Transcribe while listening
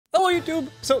YouTube.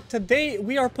 So today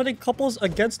we are putting couples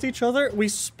against each other. We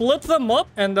split them up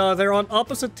and they're on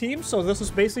opposite teams. So this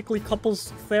is basically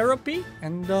couples therapy.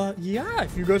 And yeah,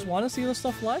 if you guys want to see this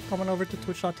stuff live, come on over to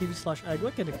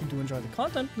twitch.tv/eggwick. And if you do enjoy the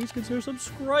content, please consider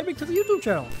subscribing to the YouTube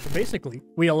channel. So basically,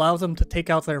 we allow them to take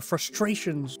out their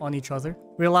frustrations on each other.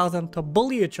 We allow them to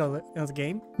bully each other in the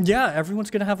game. Yeah, everyone's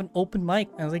gonna have an open mic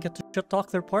and they get to shit talk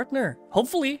their partner.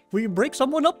 Hopefully, we break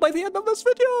someone up by the end of this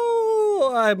video.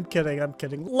 I'm kidding, I'm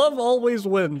kidding. Love always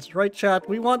wins, right chat?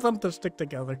 We want them to stick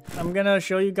together. I'm gonna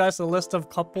show you guys the list of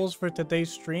couples for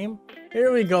today's stream.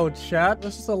 Here we go, chat.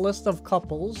 This is a list of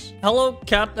couples. Hello,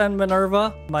 Kat and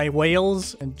Minerva, my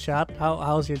whales in chat.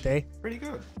 How's your day? Pretty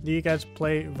good. Do you guys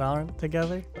play Valorant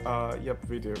together? Yep,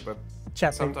 we do, but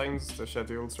chat, sometimes the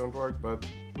schedules don't work, but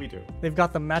we do. They've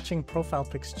got the matching profile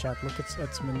pics, chat. Look,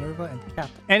 it's Minerva and Kat.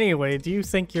 Anyway, do you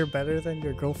think you're better than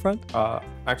your girlfriend?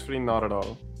 Actually not at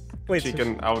all. Wait, she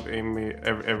can out-aim me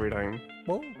every time.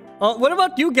 Whoa. What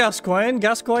about you, Gascoigne?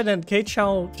 Gascoigne and K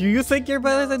Chow. Do you think you're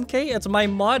better than K? It's my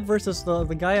mod versus the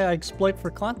guy I exploit for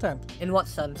content. In what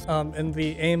sense? In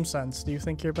the aim sense. Do you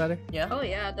think you're better? Yeah. Oh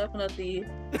yeah, definitely.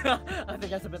 I think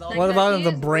that's a bit. What about in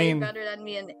the brain? Better than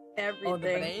me in everything. Oh,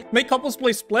 the brain? Make couples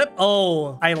play split?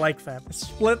 Oh, I like that.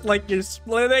 Split like you're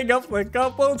splitting up the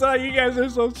couples. Oh, you guys are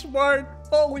so smart.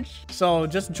 Holy sh. So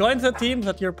just join the team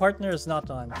that your partner is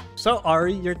not on. So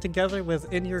Ari, you're together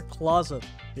with In Your Closet.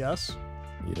 Yes?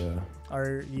 Yeah.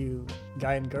 Are you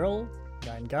guy and girl?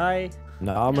 Guy and guy?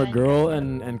 No, I'm a girl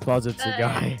and Closet's a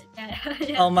guy.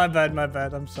 Yeah. Oh, my bad,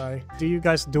 I'm sorry. Do you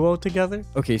guys duo together?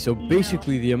 Okay, so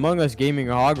basically the Among Us gaming,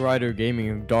 Hog Rider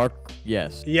gaming, Dark,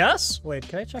 yes. Yes? Wait,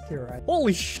 can I check your right?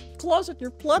 Holy sh! Closet, you're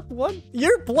plat 1?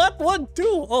 You're plat 1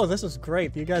 too! Oh, this is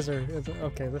great. You guys are...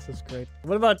 Okay, this is great.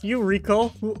 What about you,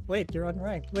 Rico? Wait, you're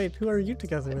unranked. Wait, who are you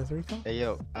together with, Rico? Hey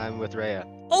yo, I'm with Rhea.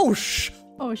 Oh sh!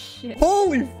 Oh shit.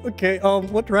 Holy... Okay,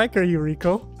 what rank are you,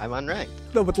 Rico? I'm unranked.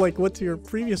 No, but like, what's your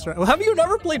previous rank? Have you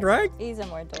never played rank? He's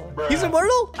immortal. He's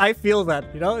immortal? I feel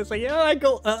that, you know? It's like, yeah, I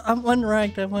go, I'm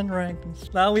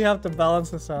unranked. Now we have to balance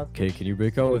this out. Okay, can you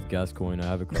break out with Gascoigne? I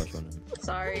have a crush on him.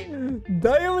 Sorry.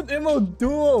 Diamond Immo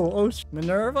Duo. Oh,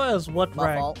 Minerva is what My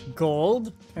rank? fault.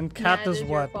 Gold? And Kat Yeah, it is your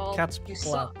what? fault. Kat's You plat.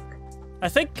 suck. I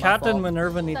think Kat fault. and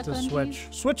Minerva need to switch.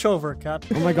 Switch over, Kat.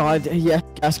 Oh my god, yeah.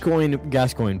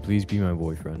 Gascoigne, please be my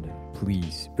boyfriend.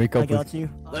 Please. Break up with... you.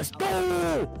 Let's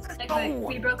go!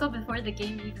 We broke up before the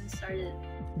game even started.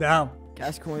 Damn.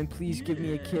 Gascoigne, please give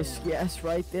me a kiss. Yes,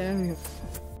 right there.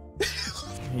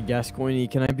 Hey, Gascoigne,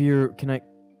 can I be your... Can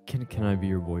I be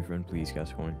your boyfriend, please,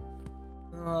 Gascoigne?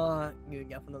 You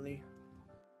definitely.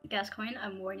 Gascoigne,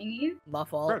 I'm warning you. My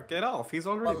fault. Bro, get off. He's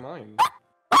already mine.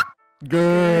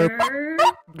 Grrr.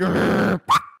 Grrr.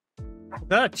 Is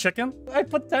that a chicken? I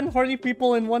put 10 horny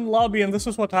people in one lobby and this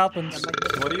is what happens.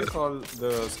 What do you call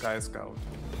the Sky Scout?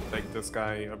 Like the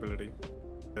sky ability.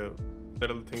 The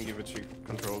little thingy which you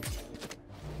control.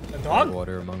 A dog?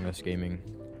 Water Among Us gaming.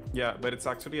 Yeah, but it's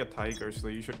actually a tiger, so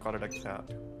you should call it a cat.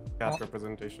 Cat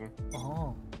representation.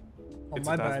 Oh. Oh, It's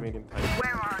my a bad. Tasmanian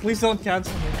tiger. Please don't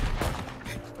cancel me.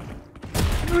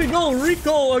 Here we go,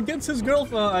 Rico against his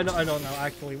girlfriend. I don't know,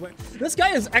 actually. Wait. This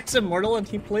guy is ex-immortal and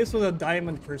he plays with a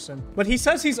diamond person. But he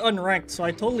says he's unranked, so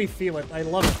I totally feel it. I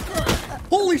love it.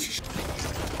 Holy sh...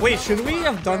 Wait, should we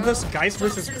have done this guys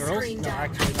versus girls? No,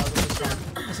 actually, no, this is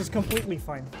fine. This is completely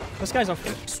fine. This guy's a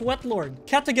sweat lord.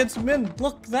 Cat against Min.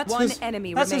 Look, that's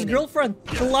his girlfriend.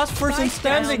 The last person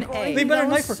standing. They better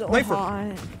knife her. Knife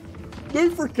her.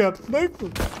 Knife her, Cat. Knife her.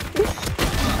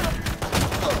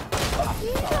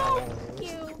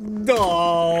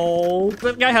 No.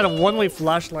 That guy had a one-way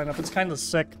flash lineup. It's kind of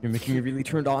sick. You're making me really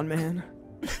turned on, man.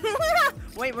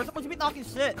 Wait, we're supposed to be talking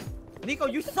shit. Nico,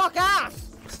 you suck ass.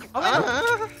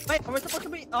 Wait, are we supposed to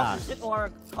be shit or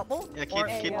a couple? Yeah, or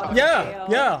keep a,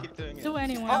 Yeah. Keep doing it. Do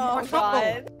anyone. or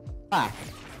couple. Oh,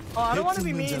 I don't want to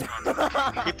be mean.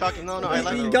 Keep talking. No, I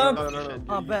like You it. got- No.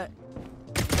 I bet.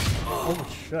 Oh,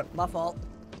 shit. My fault.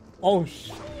 Oh,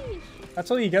 shit. That's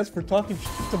what he gets for talking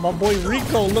shit to my boy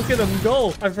Rico. Look at him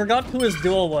go. I forgot who his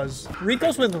duo was.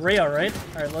 Rico's with Rhea, right?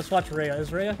 All right, let's watch Rhea.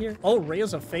 Is Rhea here? Oh,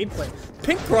 Rhea's a fade play.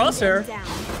 Pink crosshair.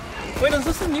 Wait, is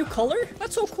this a new color?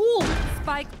 That's so cool.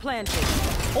 Spike planted.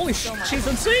 Holy shit, she's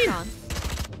insane.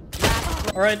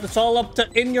 All right, it's all up to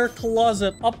In Your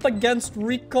Closet. Up against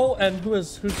Rico and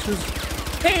who's...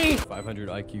 Hey! 500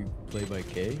 IQ play by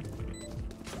K.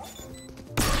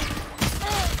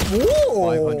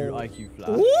 Whoa! 500 IQ flash.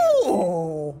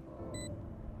 Whoa!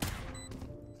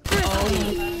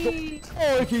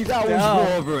 Okay, that was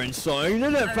rather insane,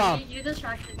 isn't it, fam? You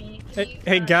distracted me.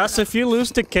 Hey, Gas, if you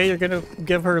lose to K, you're gonna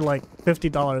give her like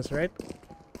 $50, right?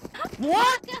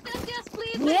 What? Yes, please.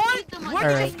 Please, What? the money. Where All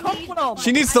did right. this come from?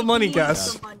 She needs the money, I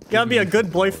Gas. need the money. Gotta be a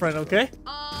good boyfriend, okay?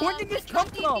 Where did this come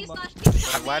from?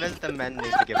 Why does the men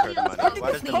need to give her the money?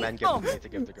 Why does the men need to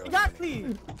give the girl the money?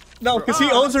 Exactly. No, because he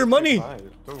owes her money.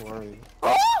 Fine, don't worry.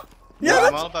 Yeah, I'm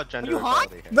that's, all about gender you hot?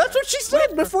 equality. here. that's what she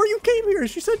said before you came here.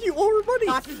 She said you owe her money.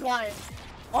 That is why.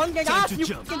 On the gas, you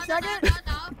fucking second.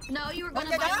 No, you were gonna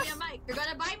Okay, buy guys. me a mic. You're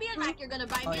gonna buy me a mic. You're gonna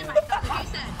buy me a yeah. mic. That's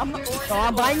what you said.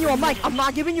 I'm buying you a mic. I'm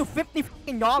not giving you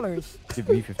 $50. Give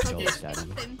me $50, Daddy.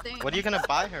 Same thing. What are you gonna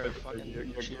buy her?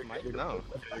 Fucking cheap mic? No.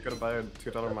 You're gonna buy a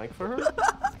 $2 mic for her?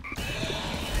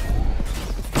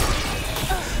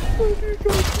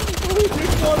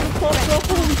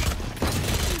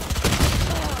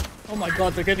 Oh my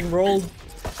god, they're getting rolled.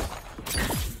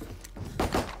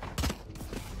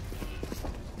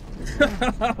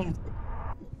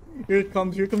 Here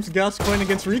comes Gas coin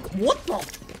against Rico. What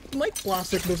the? My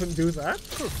plastic doesn't do that.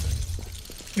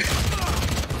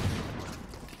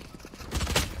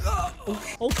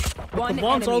 Oh, One the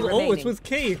bomb's enemy all, oh, it's remaining. with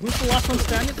K. Who's the last one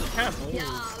standing? Cat. Oh. Yeah,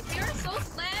 we are so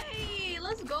slay.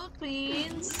 Let's go,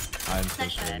 queens. I'm so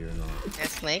sorry you're not. A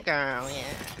snake girl, yeah.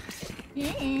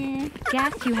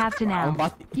 Gas you have to I'm now.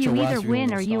 about to You harass either you win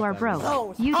when or we you stop are that. broke.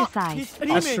 Oh, You oh, decide. He's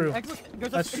streaming. That's true.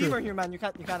 There's a That's streamer true. here, man. You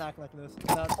can't act like this.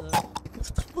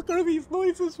 What are these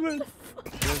noises, man?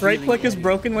 Right click is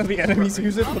broken when the enemies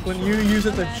use it, but when you use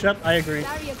it, then shut. I agree.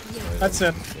 That's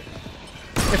it.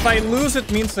 If I lose,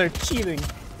 it means they're cheating.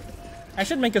 I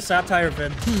should make a satire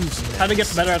vid. How to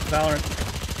get better at Valorant.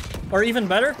 Or even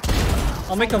better,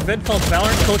 I'll make a vid called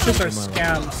Valorant Coaches are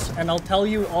Scams, and I'll tell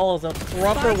you all the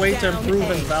proper way to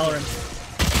improve in Valorant.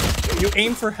 You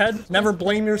aim for head, never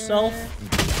blame yourself.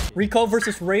 Rico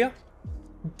versus Rhea.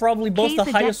 Probably both K's the a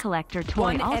debt highest. collector toy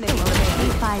One also enemy owes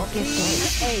remaining. P5 gifting.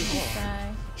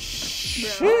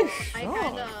 Bro, I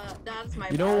kinda. That's my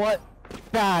You know bad. what?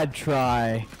 Bad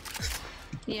try.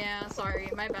 Yeah, sorry.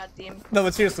 My bad, team. No,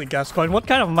 but seriously, Gascoigne, what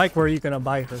kind of mic were you gonna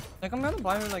buy her? Like, I'm gonna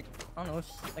buy her, like, I don't know,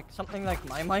 like something like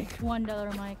my mic.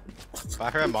 $1 mic. Buy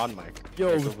her a mod mic.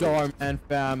 Yo, Darman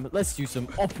fam, let's do some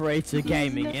operator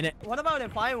gaming in it. What about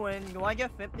if I win? Do I get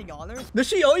 $50? Does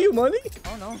she owe you money?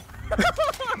 Oh no.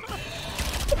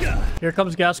 Here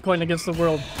comes Gascoigne against the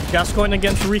world. Gascoigne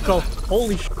against Rico.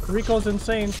 Holy sh! Rico's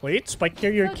insane. Wait, Spike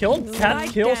Carrier killed? Cat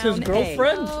kills his down A.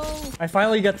 girlfriend? I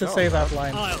finally get to say that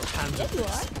line. No, I'm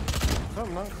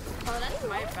not. Oh, that's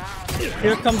my bad.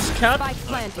 Here comes Cat. Spike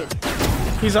planted.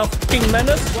 He's a fucking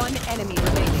menace. One enemy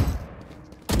remaining.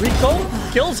 Rico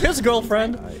kills his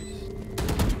girlfriend.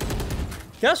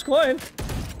 Gascoigne.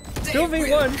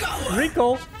 2v1.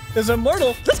 Rico is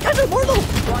immortal. This guy's immortal.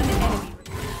 One enemy.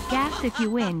 Gas if you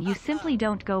win, you simply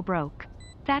don't go broke.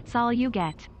 That's all you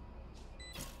get.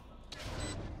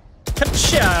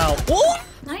 Ka-chow. Oh!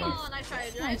 Nice. Oh, nice try.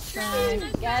 Nice try. try.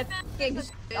 Nice Get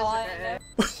try.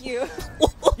 you.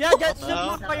 Yeah, get shit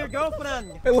up by your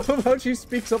girlfriend. I love how she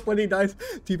speaks up when he dies.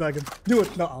 Teabag him. Do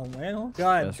it. No, oh man.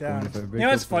 God That's damn. cool. If I You break know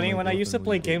what's up with funny? my When I used to girlfriend,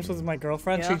 play what do you games do? with my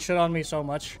girlfriend, Yeah. she'd shit on me so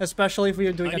much. Especially if we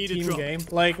were doing a team game.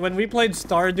 Like when we played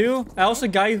Stardew, I was the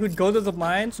guy who'd go to the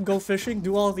mines, go fishing,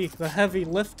 do all the heavy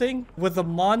lifting with the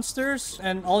monsters,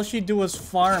 and all she'd do was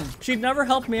farm. She'd never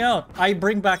help me out. I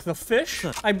bring back the fish,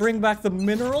 I bring back the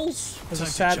minerals. It's a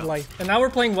sad life. And now we're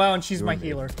playing WoW and she's my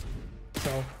healer.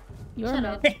 So, You're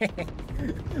not.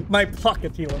 my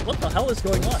pocket healer. What the hell is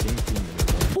going on? Same team.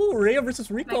 Oh, Rhea versus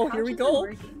Rico. My Here we couch go.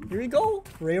 isn't working. Here we go.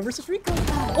 Rhea versus Rico.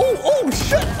 Oh, oh,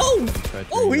 shit. Oh, Try to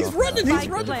oh, read he's off running. now. He's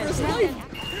running for his life.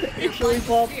 Actually,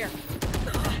 Pop.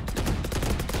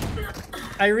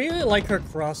 I really like her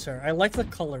crosshair. I like the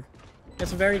color.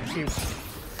 It's very cute.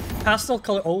 Pastel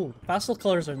color. Oh, pastel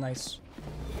colors are nice.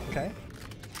 Okay.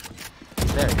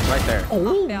 There, right there.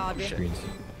 Oh, Screens.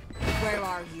 Where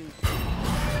are you?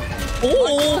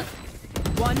 oh,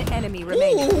 One enemy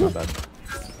remaining. oh. Not bad.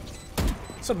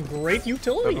 Some great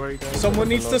utility. Don't worry, guys. Someone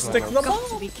I needs to don't stick know. them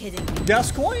all. Be kidding.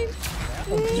 Gascoigne.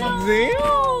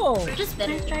 Damn. We're just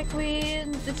better try,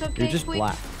 queen. It's okay, You're just queen.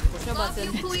 black. Push a Love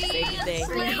button. you, queen. Save the day.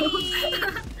 Slay.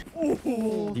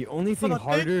 The only thing Gonna take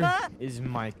harder that? is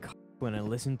my c when I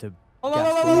listen to Oh,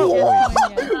 Gascoigne's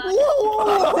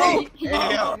voice. Hey,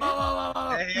 yo.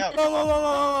 Hey, yo.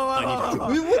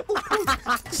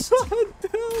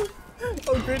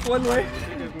 Oh, great one way.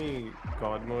 Did you give me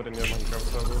God mode in your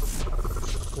Minecraft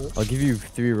server? I'll give you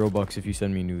 3 Robux if you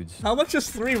send me nudes. How much is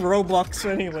 3 Roblox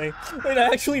anyway? Wait,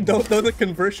 I actually don't know the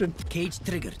conversion. Cage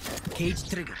triggered. Cage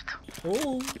triggered.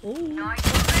 Oh, oh.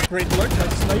 Great luck,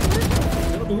 that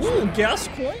sniper. Ooh,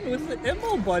 Gascoigne with the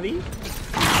ammo, buddy.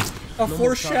 A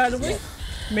foreshadowing?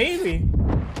 Maybe.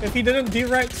 If he didn't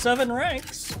derank 7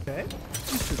 ranks. Okay.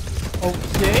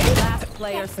 Okay. Last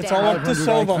player It's all standing. up to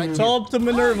Sova. It's all up to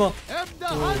Minerva.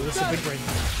 Oh, this is a big brain.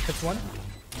 Hits one.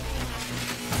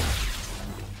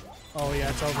 Oh yeah,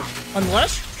 it's over.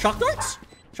 Unleash? Shock darts?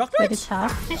 Shock darts?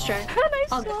 Nice try.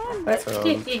 Oh,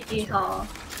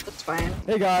 that's fine.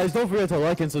 Hey guys, don't forget to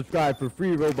like and subscribe for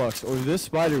free Robux, or this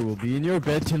spider will be in your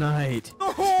bed tonight.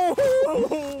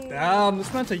 Damn,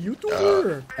 this man's a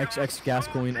YouTuber. XX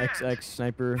Gascoigne, XX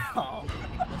Sniper.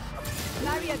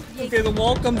 Okay, the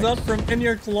wall comes up from in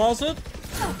your closet.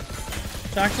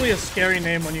 It's actually a scary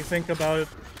name when you think about it.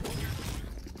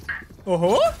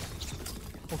 Uh-huh.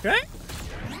 Okay.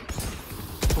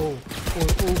 Oh.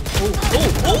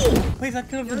 Wait, that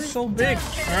could have been so big.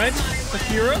 Alright,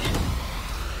 Sakura.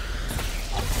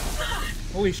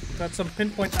 Holy sh**, that's some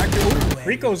pinpoint accuracy. Oh,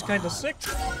 Rico's kinda sick.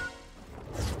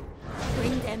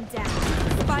 Bring them down.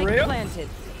 Spike Rhea? planted.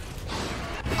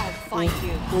 I'll find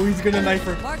you. Oh, he's gonna knife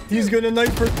her. He's gonna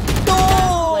knife her. No!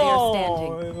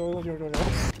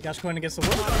 Gascoigne against the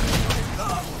wall.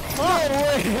 Oh,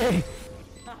 wait!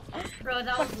 Bro,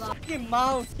 that was long. Fucking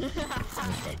mouse.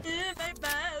 My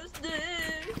mouse,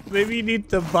 dude. Maybe you need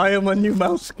to buy him a new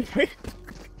mouse.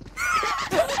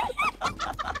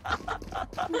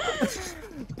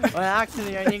 Well,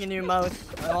 actually, I need a new mouse.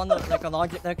 I want like a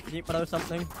Logitech cheap or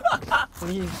something.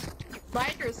 Please. Buy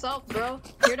it yourself, bro.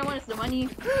 You're the one with the money.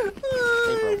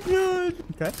 Oh my god.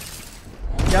 Okay.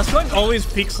 Gascoigne always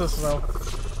peeks us though.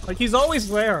 Like he's always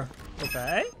there.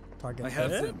 Okay. Target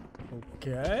hit.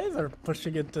 Okay, they're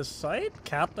pushing it to site.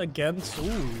 Cap against.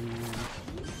 Ooh.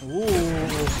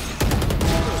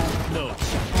 No.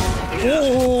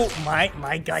 Ooh.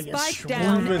 My guy is Spike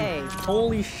down shrewd. A.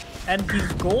 Holy sh. And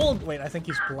he's gold. Wait, I think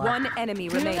he's black. One enemy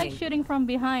You're like remaining. shooting from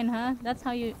behind, huh? That's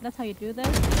how you do this?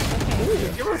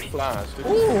 Give her a flash.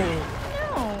 Ooh.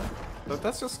 No.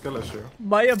 That's your skill issue.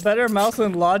 Buy a better mouse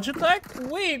than Logitech?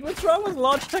 Wait, what's wrong with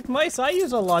Logitech mice? I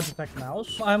use a Logitech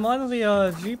mouse. I'm on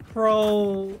the G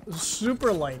Pro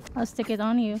Super Light. I'll stick it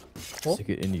on you. Oh. Stick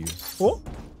it in you. Oh.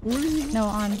 No,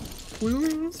 on.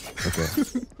 Okay.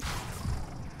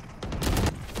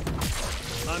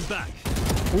 I'm back.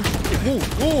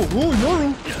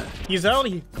 Yoru. He's out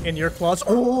in your claws.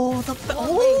 Oh,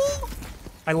 oh.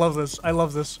 I love this. I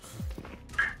love this.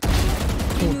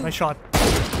 Oh, nice shot.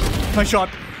 Nice shot.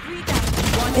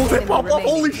 Oh, they pop up.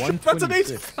 Holy shit, that's an ace.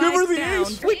 Give her the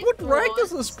ace. Wait, what rank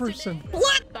is this person?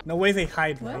 What? No way they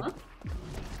hide, right?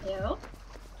 Ew.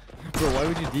 Bro, why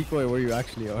would you decoy where you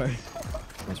actually are?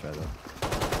 Nice try though.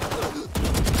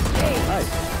 Nice.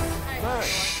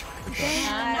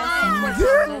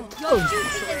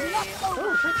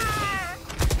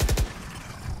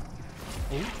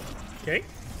 Okay.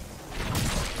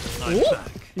 Oh,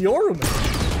 Yoru.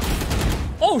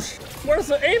 Oh, where's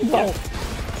the aim ball?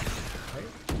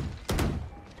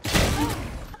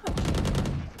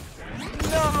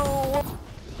 No.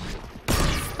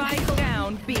 Spike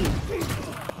down B.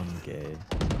 I'm gay.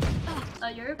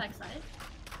 You're backside.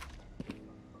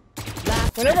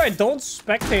 Whenever I don't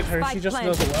spectate her, she just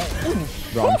does well.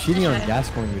 Bro, I'm cheating on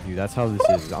Gascoigne with you. That's how this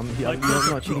is. I'm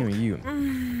not cheating with you.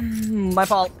 My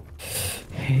fault.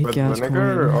 Hey, With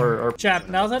vinegar or Chat,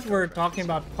 now that we're talking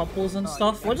about couples and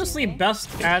stuff, what is the best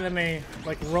anime,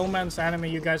 like romance anime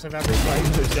you guys have ever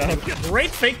played?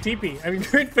 Great fake TP. I mean,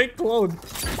 great fake clone.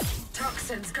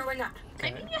 Toxins going up. I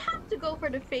mean, you have to go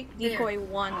for the fake decoy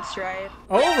once, right?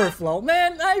 Overflow?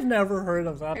 Man, I've never heard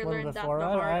of that I one learned that before. the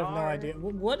I have hard no R. idea.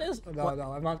 What is... No,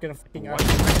 I'm not gonna fucking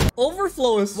ask.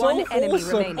 Overflow is so One enemy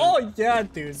wholesome. remaining. Oh, yeah,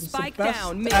 dude. It's Spike the best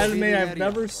down, mid. anime I've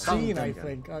never seen, I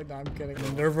think. Oh, no, I'm kidding.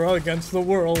 Minerva against the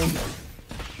world.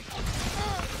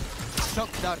 Shock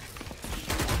dart.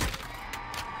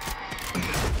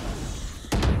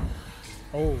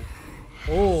 Oh.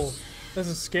 Oh. This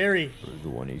is scary. The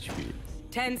 1 HP.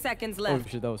 10 seconds Oh left.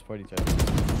 shit, that was party chat.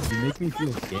 You make me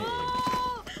feel gay.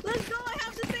 Let's go! I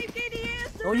have the same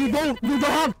KDS! Oh, you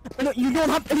don't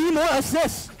have any more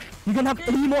assists. You don't have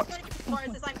any more. What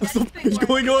is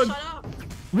going on?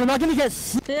 We're not gonna get.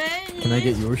 Can I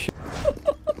get your shit?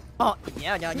 Oh,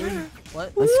 yeah, you.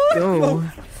 What? Let's go.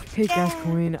 Hey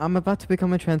Gascoigne, I'm about to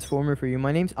become a transformer for you.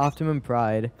 My name's Optimum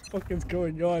Pride. What the fuck is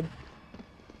going on?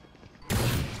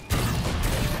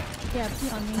 Yeah, pee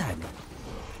on me.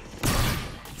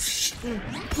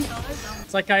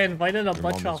 It's like I invited a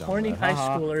bunch of horny high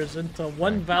schoolers into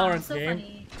one Valorant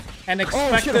game and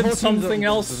expected something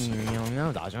else.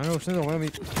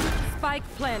 Spike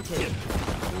planted.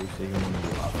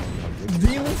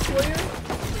 Demon Slayer?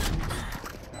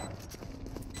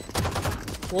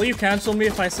 Will you cancel me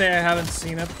if I say I haven't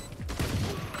seen it?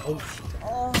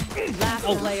 Last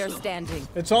player standing.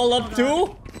 It's all up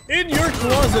to in your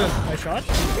closet. Nice shot.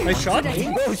 Nice shot.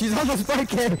 Oh, she's on the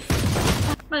spike here.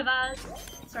 My bad.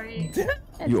 Sorry.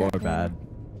 You are bad.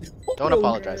 Don't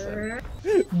apologize then.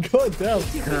 God damn.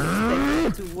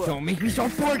 Don't make me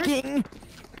start barking.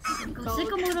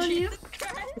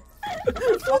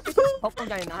 Helpful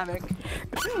dynamic.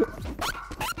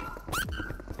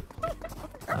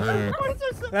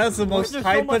 That's the most There's so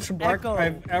high-pitched much bark echo.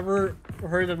 I've ever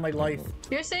heard in my life.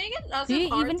 You're saying it as Do you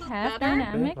if ours even is have better?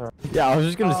 dynamic? Yeah, I was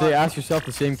just gonna say, ask yourself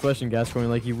the same question, Gascoigne.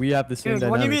 Like, we have the same Dude,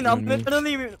 dynamic. what do you mean? you I'm and me.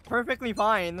 literally perfectly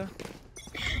fine.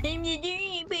 I'm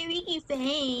doing very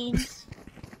fine.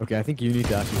 Okay, I think you need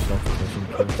to ask yourself the question.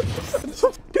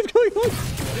 What's going on?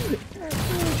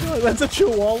 Oh God, that's a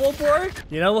chihuahua bark?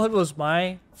 You know what was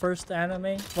my first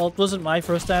anime? Well, it wasn't my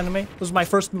first anime. It was my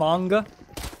first manga.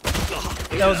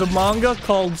 That was a manga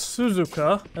called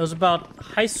Suzuka. It was about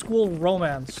high school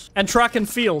romance and track and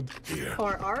field.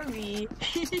 Or are we?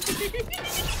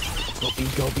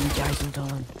 Go be, Jason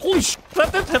Don. Holy sh!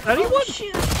 That didn't hit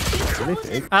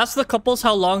anyone? Ask the couples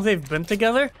how long they've been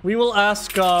together. We will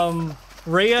ask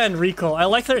Rhea and Rico. I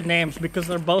like their names because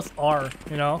they're both R,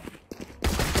 you know?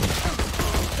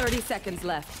 30 seconds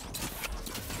left.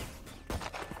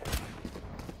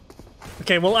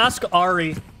 Okay, we'll ask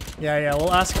Ari. Yeah,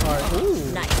 we'll ask Ari.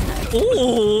 Ooh. Nice.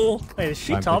 Ooh. Wait, is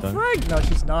she I'm top done. frag? No,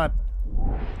 she's not.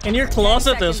 In your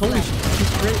closet is. Holy seconds shit.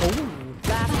 She's great. Ooh.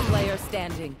 Last player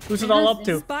standing. Who's it all up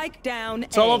to? Spike down.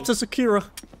 It's all up to Sakura.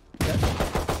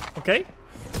 Okay.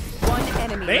 One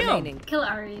enemy Damn. remaining. Kill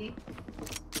Ari.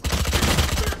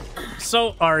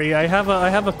 So, Ari, I have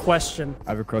a question.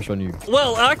 I have a crush on you.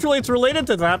 Well, actually, it's related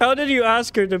to that. How did you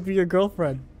ask her to be your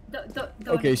girlfriend?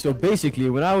 Okay, so basically,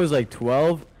 when I was like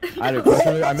 12, I had a crush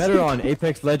on her. I met her on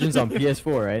Apex Legends on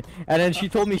PS4, right? And then she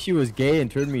told me she was gay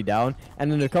and turned me down. And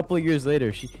then a couple of years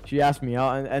later, she asked me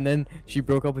out, and then she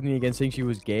broke up with me again, saying she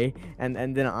was gay. And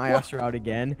then I asked her out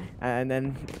again, and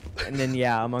then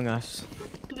yeah, Among Us.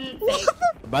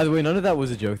 By the way, none of that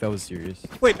was a joke. That was serious.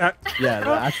 Wait, Yeah, that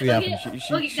actually happened.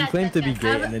 She claimed to be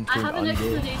gay and then I turned have an ungay.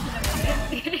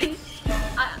 explanation of it.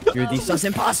 You're the sus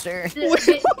imposter.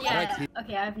 Yeah.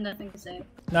 Okay, I have nothing to say.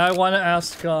 now I want to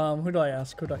ask, who do I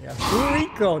ask?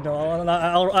 Rico. No,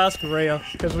 I'll ask Rhea.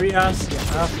 Because we asked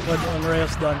when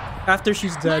Rhea's done. After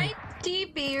she's dead. My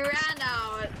TP ran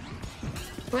out.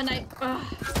 When I...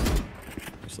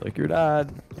 Just like your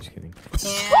dad. Just kidding.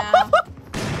 Yeah.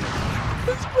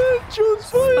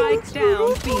 Spike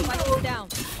down. B. Spike down.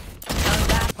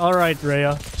 Alright,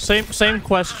 Rhea. Same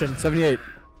question. 78.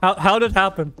 How did it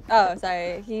happen? Oh,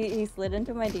 sorry. He slid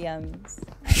into my DMs.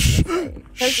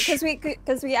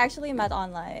 Because we actually met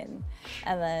online,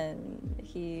 and then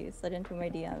he slid into my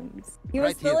DMs. He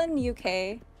was still in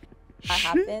UK. That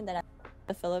happened, and I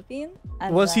the Philippines.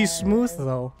 And Was he then, smooth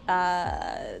though?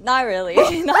 Not really.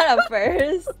 Not at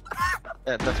first.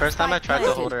 Yeah, the first time I tried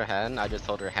to hold her hand, I just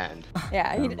held her hand.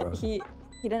 Yeah, he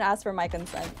didn't ask for my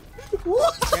consent.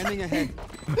 Standing ahead.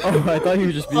 Oh, I thought you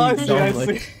were just being I dumb. see.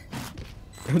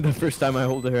 Like, the first time I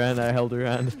held her hand, I held her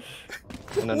hand.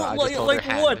 No, I just held her Like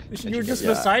hand. what? and You were she just did-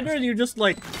 beside her and you just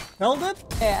like held it?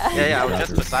 Yeah. Yeah, I was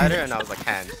just beside her and I was like,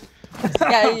 hand.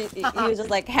 Yeah, he was just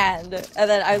like hand, and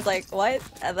then I was like, what?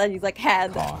 And then he's like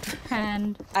hand.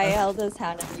 Hand. I held his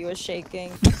hand and he was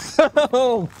shaking.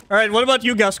 Oh. Alright, what about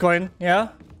you, Gascoigne? Yeah?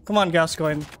 Come on,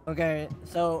 Gascoigne. Okay,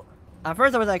 so at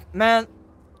first I was like, man,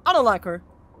 I don't like her.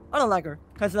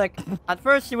 Cause like at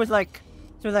first she was like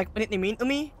really mean to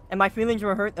me, and my feelings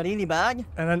were hurt really bad.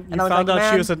 And then you I was found like, out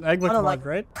she man, was an eggwick I don't mod, like-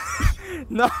 right?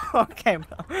 No, okay,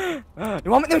 bro. You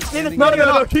want me to explain this?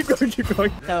 No, keep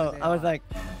going. So I was like,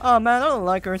 oh man, I don't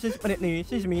like her. She's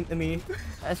mean to me.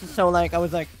 And so like I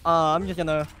was like, I'm just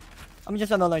gonna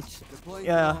like,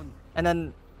 yeah. And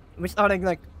then we started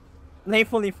like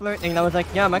playfully flirting. And I was like,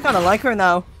 yeah, I kind of like her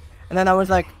now. And then I was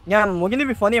like, yeah, wouldn't it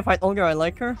be funny if I told her I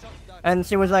like her? And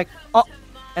she was like, oh.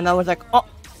 And I was like, oh.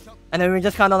 And then we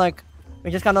just kind of like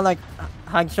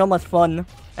had so much fun.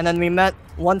 And then we met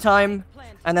one time.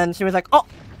 And then she was like, oh.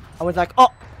 I was like, oh.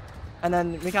 And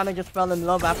then we kind of just fell in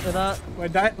love after that.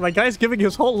 My guy's giving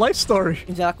his whole life story.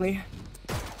 Exactly.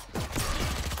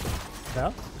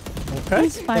 Yeah? Okay.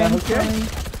 He's fine. Okay.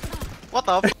 What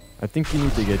the f? I think you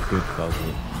need to get good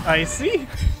Falcon. I see.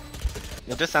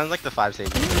 It just sounds like the 5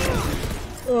 sages.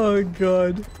 Oh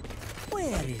god.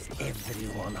 Where is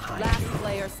everyone hiding? Last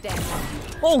player standing.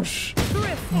 Oh sh.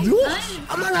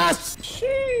 Among Us.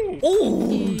 Oh.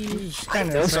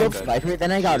 So good.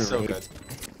 Then I got She's so good.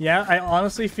 Yeah, I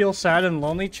honestly feel sad and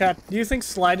lonely, chat. Do you think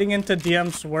sliding into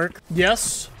DMs work?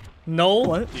 Yes. No.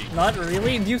 What? Not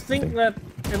really. Do you think that?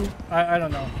 I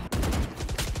don't know.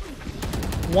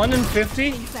 1 in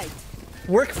 50.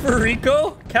 Work for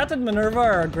Rico? Kat and Minerva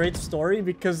are a great story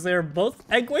because they're both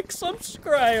eggwick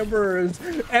subscribers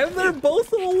and they're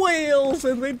both whales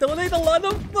and they donate a lot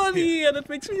of money and it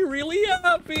makes me really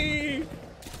happy.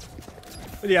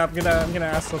 But yeah, I'm gonna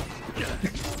ask them.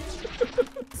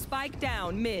 Spike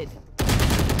down mid.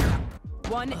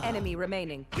 One enemy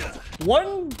remaining.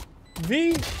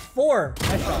 1v4.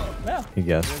 Nice shot. Yeah. Hey,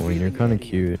 Gascoigne, you're kind of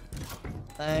cute.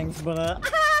 Thanks, but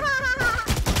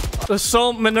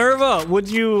So Minerva, would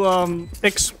you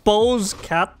expose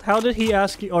Kat? How did he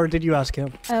ask you, or did you ask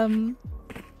him?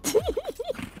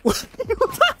 What's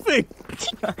laughing?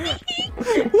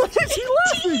 What is he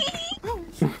laughing?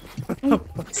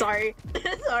 Sorry.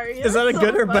 Sorry. Is that a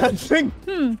good or bad thing?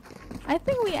 I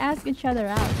think we ask each other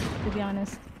out, to be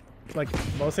honest. Like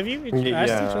both of you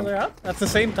asked each other out at the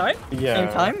same time? Yeah. same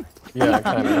time? Yeah,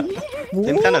 kind of.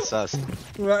 Seems kind of sus.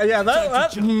 Well, yeah,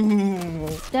 that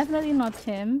Definitely not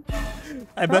him.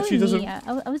 I bet she doesn't. Me.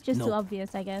 I was just too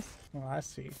obvious, I guess. Oh, I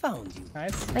see. Found you.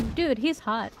 Nice. Like, dude, he's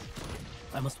hot.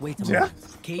 I must wait a Yeah.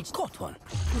 moment. Cage caught one.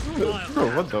 Bro,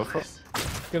 what the fuck?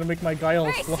 Gonna make my guy all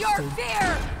flustered.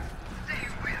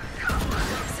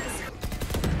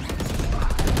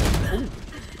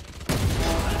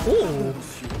 Ooh.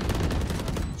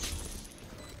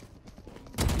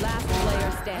 Last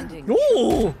player standing.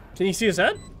 Ooh. Can you see his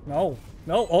head? No.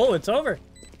 No. Oh, it's over.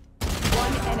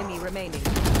 One enemy remaining.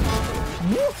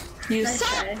 You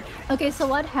suck. Okay, so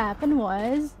what happened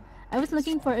was, I was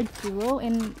looking for a duo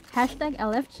in hashtag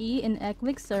LFG in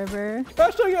eggwick server.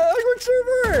 Hashtag eggwick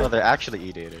server! Oh, they're actually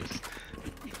eat-eaters.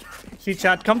 See,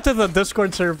 chat, come to the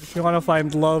Discord server if you want to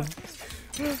find love.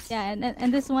 Yeah,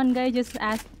 and this one guy just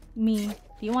asked me,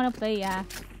 do you want to play? Yeah.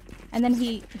 And then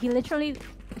he literally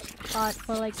thought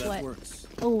for like, what,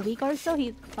 a week or so,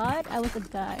 he thought I was a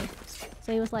guy.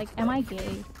 So he was like, am I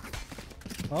gay?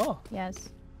 Oh. Yes.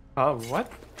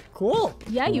 What? Cool.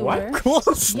 Yeah, you What? were. Cool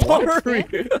story.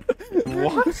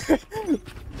 What? Yeah,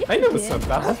 I you never did. said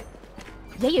that.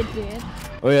 Yeah, you did.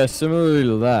 Oh yeah, similarly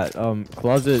to that,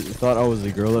 Closet thought I was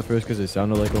a girl at first because it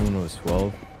sounded like when I was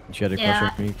 12. And she had a crush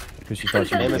on me because she thought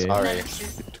she Her name was is gay. Ari.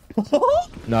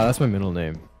 No, that's my middle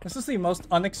name. This is the most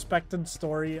unexpected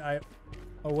story I...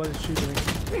 Oh, what is she doing?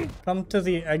 Come to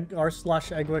the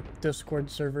r/eggwick Discord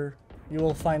server. You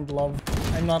will find love.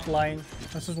 I'm not lying.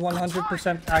 This is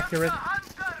 100% accurate.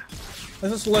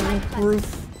 This is living proof.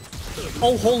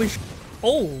 Oh, holy sh...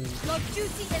 Oh!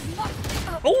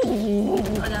 Oh!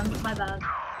 My bad.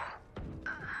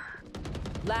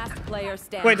 Last player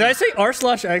standing. Wait, did I say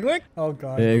r/eggwick? Oh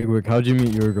god. Hey, Eggwick, how'd you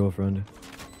meet your girlfriend?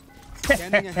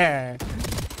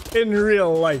 In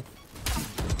real life.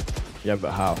 Yeah,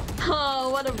 but how? Oh,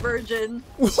 what a virgin.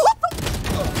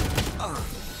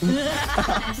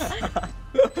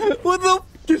 What the f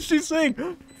is she saying?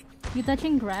 You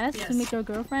touching grass to meet your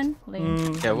girlfriend? Like,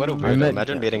 Yeah, what a weirdo.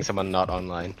 Imagine meeting someone not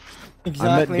online.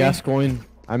 Exactly.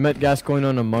 I met Gascoigne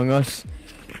on Among Us,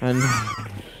 and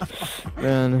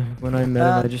man, when I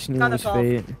met him, I just knew it was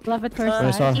fate. love at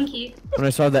first sight. When I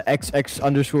saw the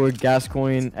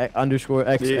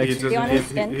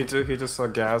XX_Gascoigne_XX. He just saw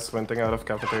gas venting out of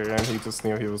cafeteria and he just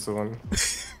knew he was the one.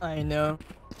 I know.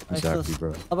 Exactly,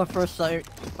 bro. Of a first sight,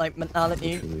 like,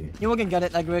 mentality. Literally. You won't get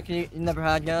it, like, Rick, you never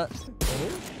had yet.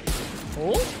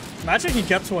 Oh? Imagine he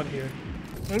gets one here.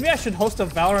 Maybe I should host a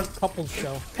Valorant couples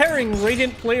show. Pairing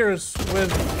Radiant players with...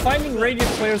 Finding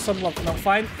Radiant players some love. No,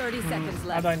 30 seconds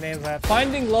left. How do I name that?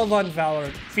 Finding love on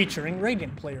Valorant. Featuring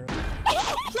Radiant players.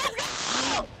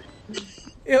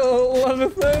 Yo,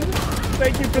 Leviathan.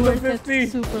 Thank you for the 50.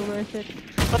 Super worth it.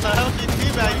 What the hell did you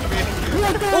teabag me?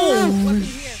 Oh!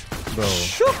 Bro,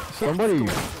 somebody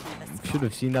should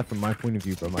have seen that from my point of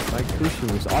view, bro. My cushion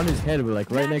was on his head, but like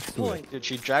right next to it. Dude,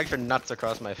 she dragged her nuts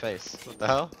across my face. What the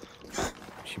hell?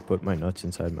 She put my nuts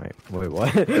inside my... Wait,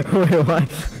 what? Wait, what?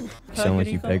 You sound like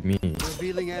you pegged me.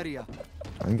 Revealing area.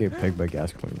 I'm getting pegged by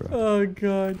Gascoigne, bro. Oh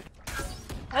god.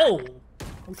 Oh!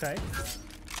 Okay.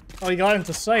 Oh, you got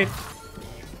into sight.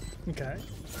 Okay.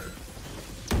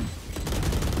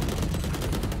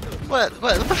 What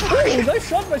the fuck? Oh, nice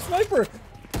shot by sniper!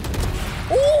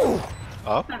 Oh!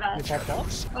 Oh? My bad. You popped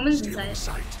off? Woman's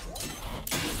inside.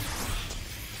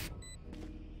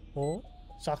 Oh,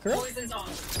 Sakura? Poison's on.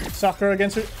 Sakura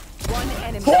against her. One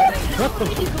enemy Oh! remaining. What the?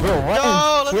 Bro, what?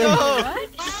 No, let's go!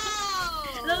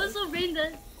 That was so brain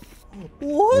dead.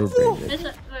 What the? Nice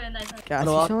shot. Very nice. God,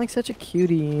 you sound like such a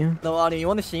cutie. No, Adi, you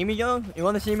wanna see me, yo? You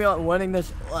wanna see me winning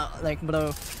this, like,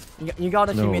 bro? You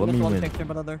gotta see me in this one picture,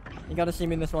 brother. You gotta see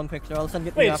me in this one picture. I'll send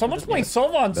it to you. Wait, someone's playing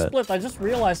Sova on Split. I just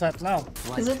realized that now.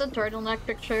 Is it the turtleneck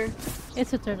picture?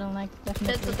 It's a turtleneck,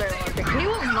 definitely. It's the turtleneck picture. He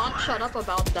will not shut up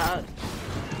about that.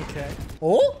 Okay.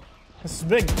 Oh? This is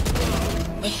big.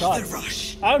 Nice shot.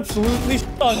 Absolutely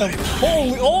shot on him.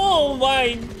 Holy, oh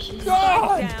my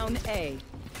god! Down A.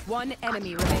 One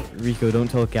enemy remains. Rico, don't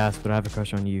tell Gas, but I have a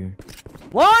crush on you.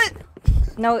 What?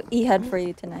 No E-head for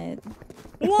you tonight.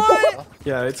 What?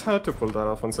 Yeah, it's hard to pull that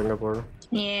off in Singapore.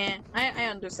 Yeah, I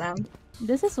understand.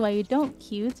 This is why you don't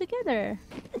queue together.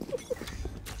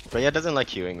 Rhea doesn't like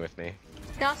queuing with me.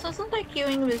 Gas doesn't like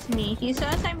queuing with me. He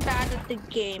says I'm bad at the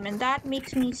game, and that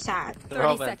makes me sad.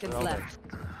 30 seconds left.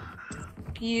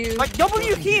 You. My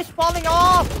W key is falling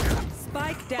off!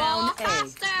 Spike down A.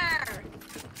 Faster!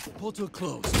 Portal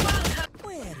closed.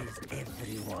 Where is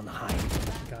everyone hiding?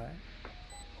 Guy.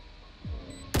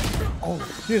 Oh,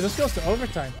 dude, this goes to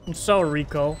overtime. So,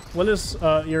 Rico, what is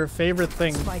your favorite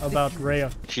thing about Rhea?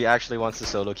 She actually wants to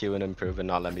solo queue and improve and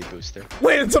not let me boost her.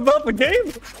 Wait, it's about the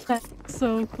game? That's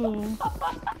so cool.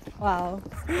 Wow.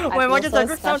 Wait, why does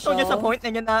that sound so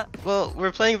disappointing in that? Well,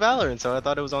 we're playing Valorant, so I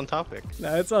thought it was on topic.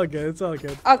 Nah, it's all good, it's all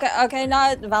good. Okay,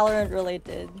 not Valorant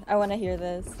related. I want to hear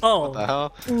this. Oh. What the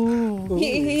hell? Ooh.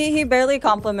 He barely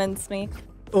compliments me.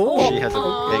 Oh. She has a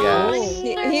big ass.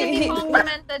 He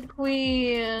complimented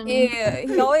Queen.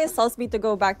 He always tells me to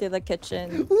go back to the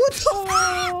kitchen.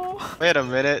 Wait a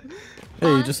minute.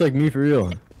 Hey, just like me for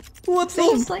real. What's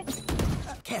Seriously?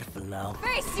 Careful now.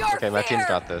 Face your Okay, my team's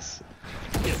got this.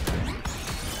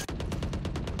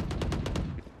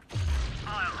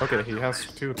 Okay, he has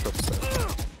 2 trips there.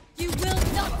 You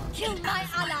will not kill my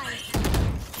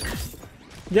allies.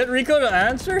 Get Rico to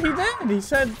answer? He did. He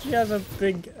said she has a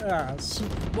big ass.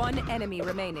 One enemy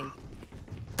remaining.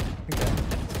 Okay.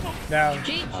 Now,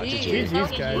 GG's,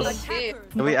 guys.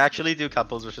 Can we actually do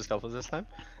couples versus couples this time?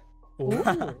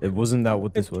 It wasn't that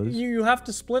what this was? You have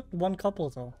to split one couple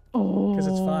though. Oh. Because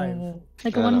it's 5.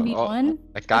 Like No, a no, 1v1?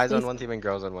 Like guys on one team and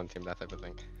girls on one team, that type of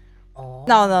thing. Oh.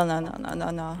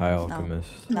 No. Hi,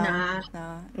 Alchemist. Nah.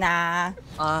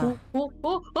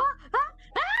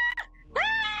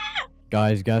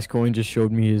 Guys, Gascoigne just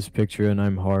showed me his picture and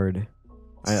I'm hard.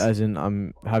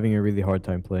 I'm having a really hard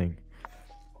time playing.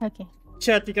 Okay.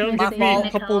 Chat, you gotta give me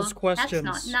couples questions.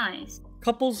 That's not nice.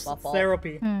 Couples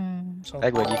therapy. So.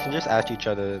 Eggwick, you can just ask each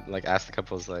other, like ask the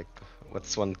couples, like,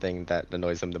 what's one thing that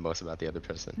annoys them the most about the other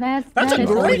person? That's that a is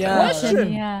great good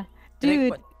question. Yeah.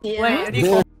 Dude.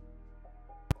 Yeah.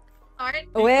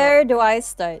 Where do I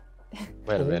start?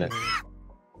 Wait a minute.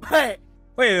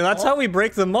 Wait, that's how we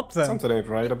break them up then. Something ain't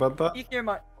right about that. Keep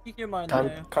your mind.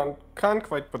 Can't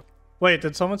quite put. Wait,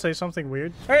 did someone say something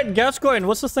weird? Alright, Gascoigne,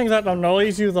 what's the thing that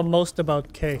annoys you the most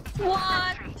about K?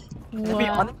 What? Be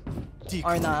honest.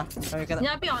 Or nah.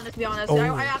 Yeah, be honest. Oh.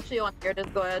 I actually want to hear this.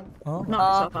 Go ahead. Oh. Knock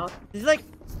yourself out. He's like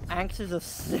anxious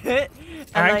as shit.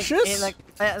 Anxious?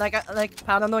 Like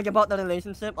paranoid about the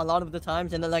relationship a lot of the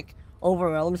times, and it like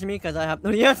overwhelms me because I have to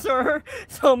answer her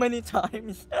so many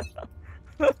times.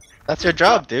 That's your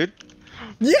job, dude.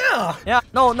 Yeah! Yeah,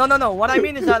 no. What I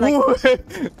mean is that like, I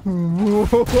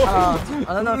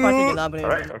don't know if I can elaborate.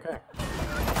 Alright, okay.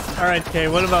 Alright, Kay,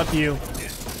 what about you?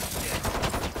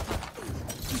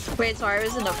 Wait, sorry, I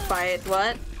was in a fight.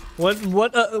 What?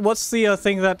 What's the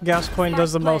thing that Gascoigne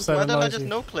does the most that Why don't I annoys just you?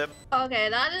 no clip? Okay,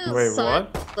 that is Wait, such,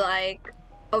 what? like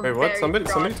a Wait, what? very Somebody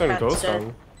broad turned Ghost question.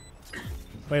 on.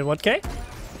 Wait, what, Kay?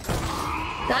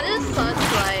 That is such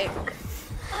like.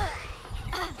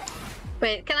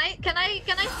 Wait, can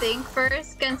I think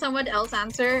first? Can someone else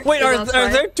answer? Wait, are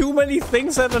there too many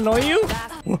things that annoy you?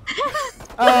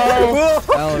 Oh!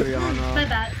 My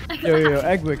bad. Yo,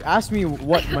 Eggwick, ask me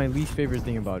what my least favorite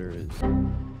thing about her is.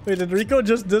 Wait, did Rico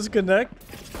just disconnect?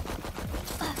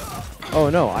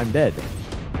 Oh no, I'm dead.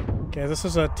 Okay, this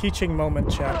is a teaching moment,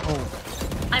 chat.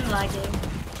 Oh. I'm lagging.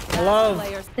 Love.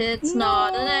 It's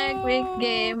not an eggwick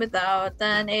game without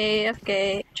an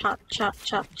AFK. Chop, chop,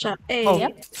 chop, chop. Hey, Oh.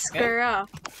 scurra.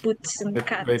 Boots and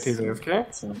cats. Wait, he's AFK?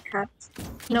 Boots and cats.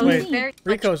 No, Wait, he's very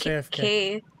Rico's much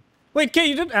AFK. Wait, Kay,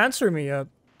 you didn't answer me yet.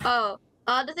 Oh,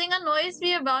 the thing annoys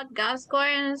me about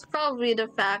Gascoigne is probably the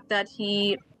fact that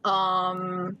he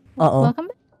Welcome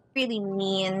back. really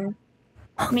mean.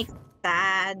 Makes me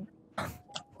sad.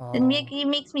 Oh. He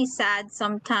makes me sad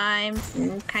sometimes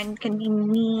and can be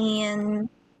mean.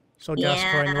 So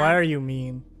Gascoigne, why are you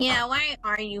mean? Yeah, why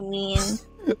are you mean?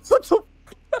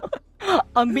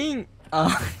 I'm being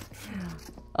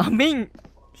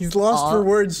He's lost for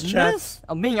words, chat. honest.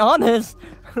 I'm being honest.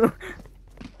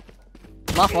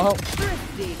 My fault.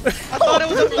 I thought it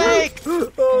was a fake!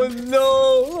 Oh no!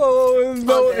 Oh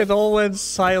no! It all went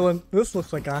silent. This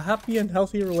looks like a happy and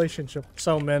healthy relationship.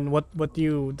 So, man, what do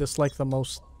you dislike the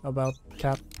most about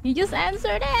Cap? You just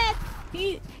answered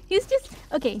it. He's just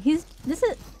okay.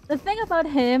 The thing about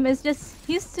him is just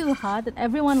he's too hot that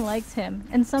everyone likes him,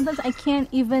 and sometimes I can't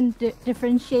even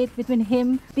differentiate between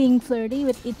him being flirty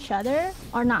with each other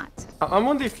or not. I'm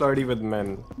only flirty with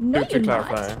men. No, to you're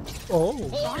clarify.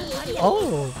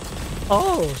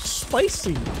 Oh,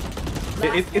 spicy.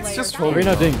 It's just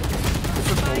Arena ding.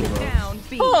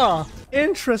 Huh.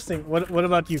 Interesting. What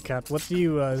about you, Kat? What do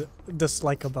you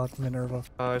dislike about Minerva?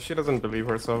 She doesn't believe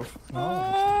herself.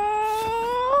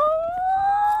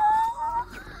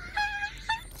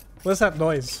 What's that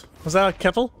noise? Was that a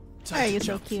kettle? Why are you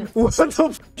so cute? What the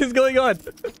f is going on?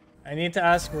 I need to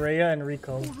ask Rhea and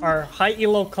Rico, our high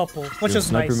elo couple, which is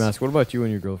Sniper nice. Mask, what about you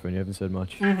and your girlfriend? You haven't said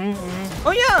much.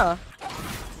 Oh yeah.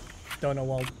 Don't know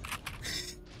Wald.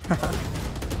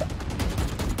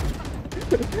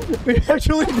 We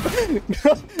actually.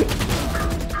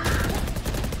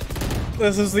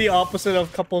 This is the opposite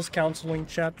of couples counseling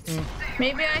chat.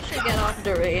 Maybe I should get off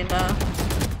the arena.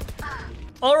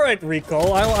 All right,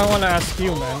 Rico. I want to ask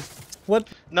you, man. What?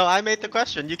 No, I made the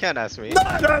question. You can't ask me. No.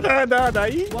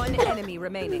 One enemy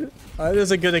remaining. That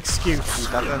is a good excuse.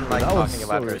 He doesn't like talking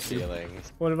about her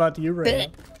feelings. What about you,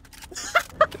 Ray?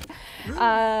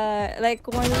 Like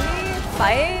when we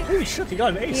fight, Holy shit, you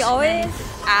got an ace. he always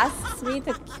asks me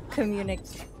to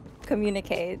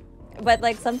communicate. But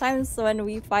like sometimes when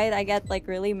we fight, I get like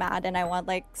really mad and I want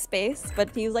like space. But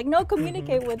he's like, no,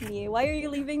 communicate with me. Why are you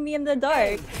leaving me in the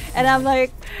dark? And I'm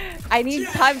like, I need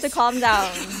time to calm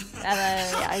down. And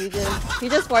then yeah, he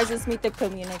just forces me to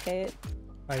communicate.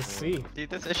 I see. See,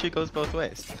 this issue goes both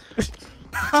ways.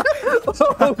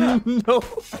 Oh no.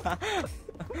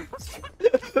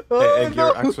 Hey, Egg,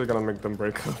 you're actually gonna make them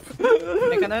break up.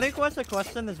 Hey, can I request a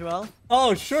question as well?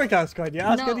 Oh, sure, Cascade. You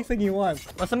ask anything you want.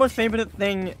 What's the most favorite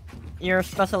thing your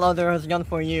special other has done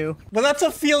for you? But that's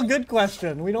a feel-good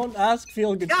question. We don't ask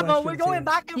feel-good questions. Yeah, but we're going here.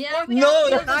 back and forth. No!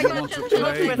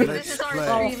 This is our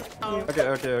stream.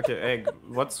 Okay, Egg,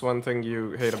 what's one thing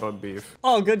you hate about beef?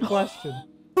 Oh, good question.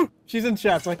 She's in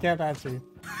chat, so I can't answer you.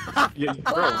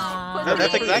 No,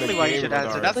 that's exactly why you should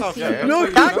answer. That's not fair. No,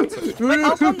 wait,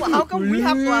 how come we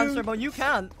have to answer, but you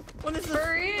can't? What is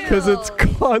this? Because it's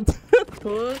content.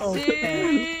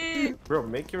 Bro,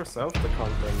 make yourself the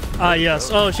content. Yes.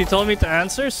 Oh, she told me to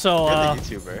answer, so You're the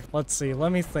YouTuber. let's see.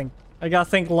 Let me think. I gotta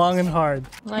think long and hard.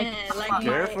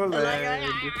 Careful,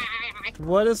 Egg.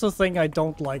 What is the thing I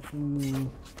don't like?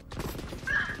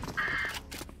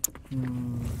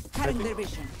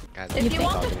 If you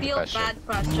want to feel bad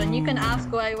question, you can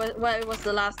ask why was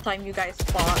the last time you guys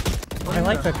fought. I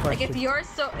like that question. Like if you're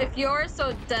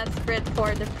so desperate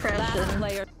for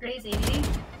depression. Crazy.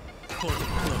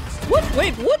 What?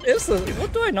 Wait, what is this?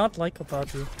 What do I not like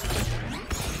about you?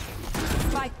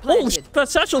 Oh, that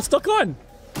satchel's stuck on!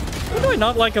 What do I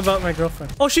not like about my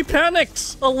girlfriend? Oh, she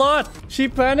panics a lot! She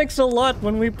panics a lot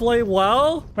when we play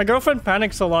WoW. My girlfriend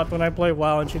panics a lot when I play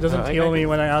WoW and she doesn't heal me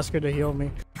when I ask her to heal me.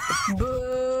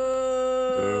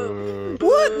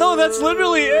 What? No, that's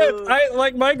literally it!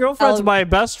 Like, my girlfriend's my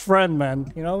best friend,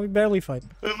 man. You know, we barely fight.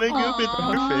 Oh my girlfriend's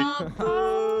perfect.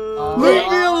 Leave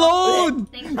me alone!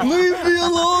 Leave me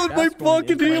alone, my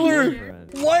fucking healer!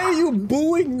 Why are you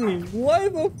booing me? Why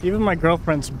the... Even my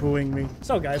girlfriend's booing me.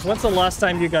 So guys, when's the last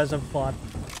time you guys have fought?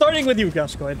 Starting with you,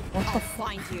 Gascoigne.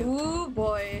 Ooh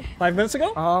boy. 5 minutes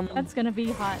ago? That's gonna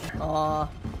be hot.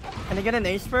 Can I get an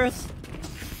ace first?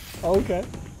 Okay.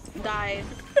 Died.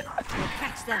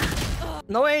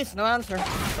 No ace, no answer.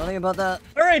 Sorry about that.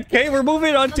 Alright, Kay, we're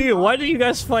moving on to you. Why did you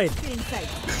guys fight?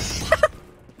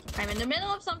 I'm in the middle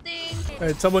of something.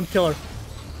 Alright, someone kill her.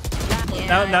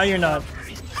 Yeah, Now you're not.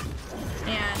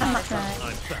 Yeah.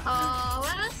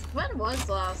 When was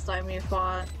the last time we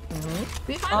fought?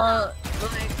 We fought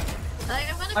like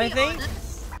I'm gonna be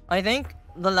honest. I think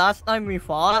the last time we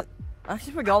fought, I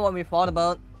actually forgot what we fought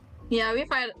about. Yeah, we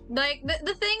fight. Like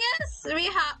the thing is, we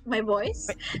have my voice.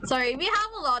 Sorry, we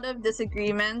have a lot of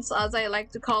disagreements, as I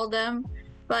like to call them.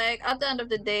 Like at the end of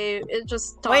the day, it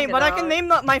just Wait, but I can name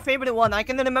my favorite one. I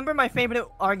can remember my favorite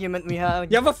argument we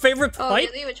had. You have a favorite fight?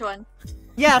 Oh, really? Which one?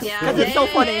 Yes, because it's so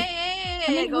funny. I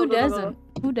mean, who doesn't?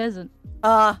 Who doesn't?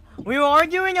 We were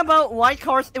arguing about why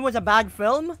Cars it was a bad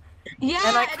film. Yeah,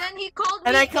 and then he called me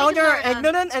and I called her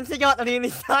ignorant, and she got really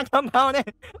sad about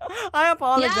it. I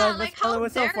apologize, yeah, like, but it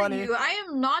was so funny. You? I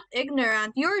am not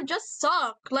ignorant. You just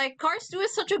suck. Like, Cars 2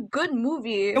 is such a good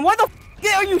movie. And what the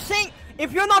f are you saying?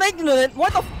 If you're not ignorant,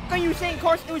 what the f are you saying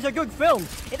Cars 2 is a good film?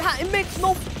 It makes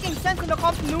no f***ing sense in the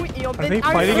continuity of it. Are they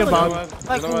fighting about...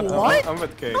 Like, what? I'm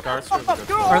with Kay. Cars 2 is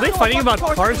good. Are they fighting about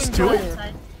Cars 2?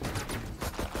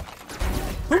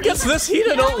 Who gets this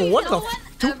heated? What the f?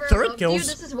 2 turret kills?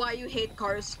 This is why you hate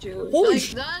Cars 2. Holy like,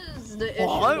 that is the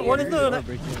issue. What is the...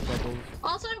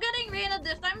 Also, I'm getting in a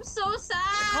diff. I'm so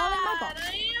sad.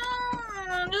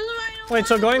 Wait,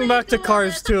 so going back to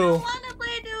Cars 2. I don't wanna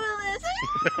play Duelist.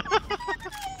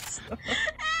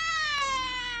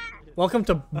 Welcome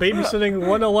to Babysitting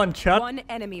 101, chat. One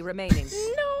enemy remaining.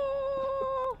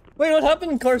 No. Wait, what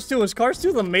happened in Cars 2? Was Cars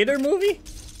 2 the Mater movie?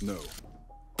 No.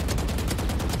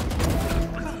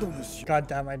 God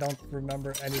damn, I don't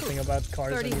remember anything about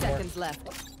Cars 30 anymore. seconds left.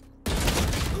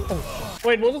 Oh.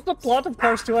 Wait, what was the plot of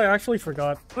Cars 2? I actually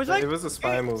forgot. It was a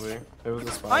spy movie. It was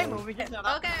a spy movie. Okay.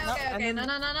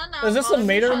 No. Is this a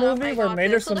Mater movie where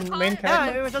Mater's the main character? Yeah,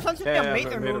 it was essentially a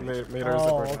Mater movie. Mater is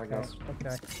the Oh, protagonist.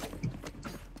 okay.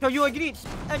 So you agreed?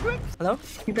 Eggwick? Hello?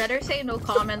 You better say no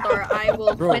comment or I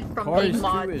will Bro, quit from Cars being 2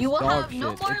 mod. is You will dog have no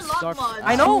shit. more It's log dog mods. shit.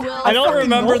 I know. You will I don't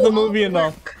remember the movie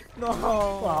enough. No.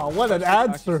 Wow, what an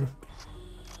answer.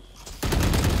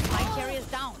 My carry is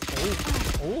down.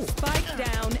 Oh. Spike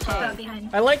down. A.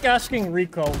 I like asking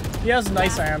Rico. He has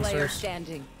nice Last player answers.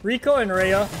 standing. Rico and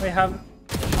Rhea, they have...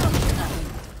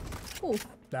 Ooh.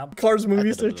 Damn. Cars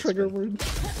movies, their trigger words.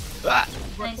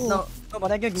 No,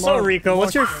 but I get So more. Rico,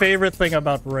 what's your favorite thing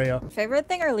about Rhea? Favorite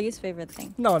thing or least favorite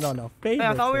thing? No. Hey, I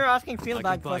Favorite thought we thing. were asking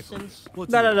feel-bad questions.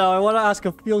 No, I want to ask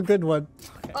a feel-good one.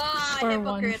 Ah, For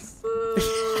hypocrite. once.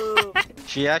 Boo.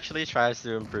 She actually tries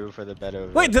to improve for the better.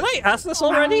 of Wait, it. did I ask this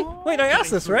already? Wait, I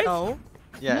asked this, right? No.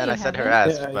 Yeah, and I said her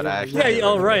haven't. ass, but I actually. Yeah,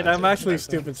 oh right, I'm actually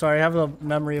stupid. Sorry, I have the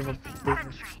memory of a...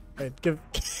 Wait, give...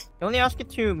 You only ask it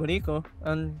to Rico,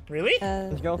 and... Really?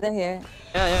 Let's go. They're here.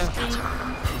 Yeah.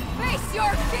 Face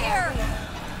your fear.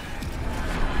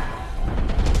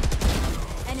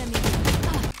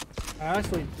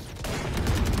 Actually...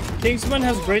 Kingsman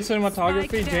has great cinematography,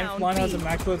 Spike James down, Bond has B.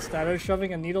 immaculate status,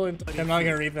 shoving a needle into... I'm not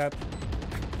gonna read that.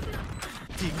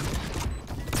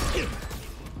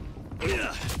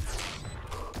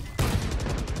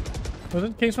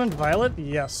 Wasn't Kingsman Violet?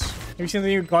 Yes. Have you seen the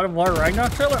new God of War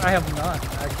Ragnarok trailer? I have not,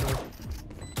 actually.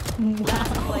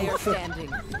 Last player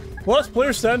standing. Last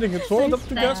player standing, it's rolled up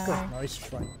to Gascoigne. Nice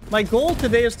try. My goal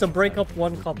today is to break up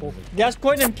one couple.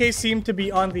 Gascoigne and Kay seem to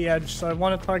be on the edge, so I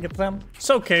want to target them.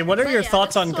 So, Kay, what are your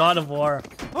thoughts on God of War?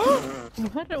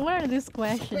 What are these Wait,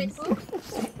 questions?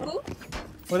 who?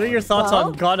 What are your thoughts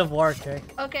on God of War, Kay?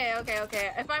 Okay.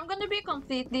 If I'm gonna be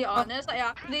completely honest, I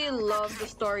actually love the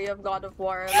story of God of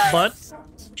War. Like, But?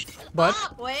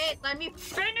 Stop, wait, let me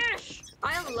finish!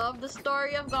 I love the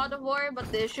story of God of War,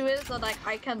 but the issue is that like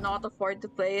I cannot afford to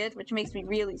play it, which makes me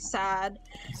really sad.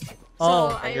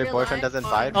 Oh. So I Your boyfriend doesn't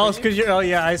buy it? Oh, it's because you're... Oh,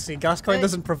 yeah, I see. Gascoigne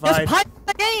doesn't provide. Just pirate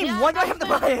the game! Yeah, Why do I have to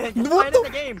buy it? Just What pirate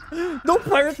the game. No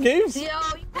pirate games! Yo,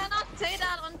 you cannot say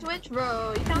that on Twitch,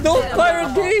 bro. You can't No say that.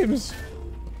 pirate games!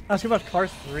 Ask you about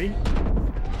Cars 3?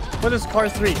 What is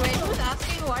Cars 3? Wait, who's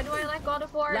asking why do I like God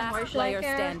of War and why Last should I player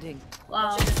care? standing.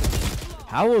 Wow.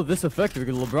 How will this affect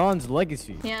LeBron's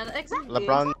legacy? Yeah, exactly.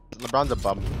 LeBron's a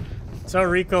bum. So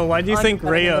Rico, why do you think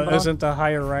Rhea LeBron. isn't a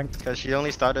higher rank? Because she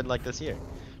only started like this year.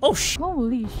 Oh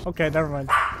Holy sh... Okay, never mind.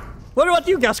 What about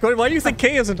you, Gascoigne? Why do you think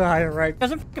Kay isn't a higher rank?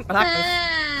 Doesn't fucking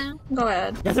practice. Go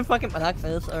ahead. Doesn't fucking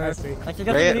practice. Or... I see. Like, she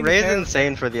doesn't really Ray's care.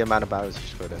 insane for the amount of hours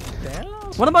she's put in. Damn.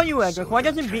 What about you, Edgar? Why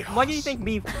do you think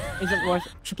beef isn't worth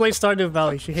it? She plays Stardew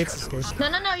Valley. She hates this game.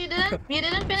 No, you didn't. You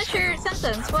didn't finish your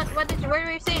sentence. What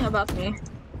were you saying about me?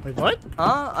 Wait, what?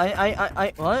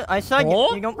 What? I said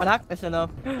Oh? you don't practice enough.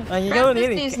 And you don't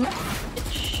really. Practice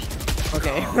these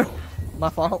Okay. My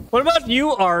fault. What about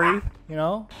you, Ari? You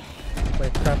know?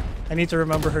 Wait, crap. I need to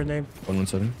remember her name.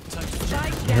 117.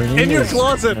 Her name In your is-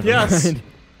 closet, Never yes. mind.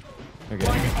 Okay.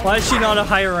 Why is she not a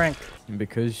higher rank?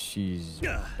 Because she's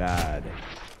bad.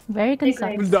 Very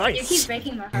concise. Nice. You keep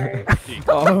breaking my heart.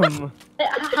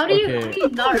 How do Okay. you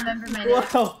not remember my name?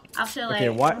 Wow. After like Okay,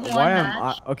 why one am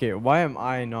match? why am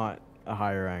I not a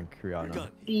higher rank, Rihanna?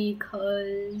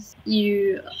 Because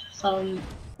you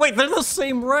Wait, they're the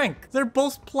same rank. They're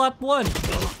both Plat 1.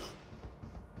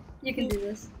 you can do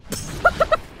this.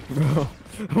 Bro.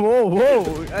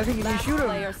 Whoa! I think you Last shoot him.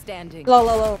 player standing.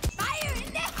 Low.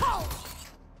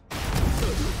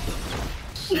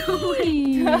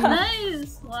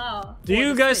 Nice! Wow. Do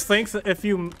you guys think that if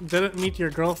you didn't meet your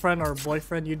girlfriend or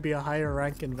boyfriend, you'd be a higher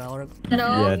rank in Valorant? No,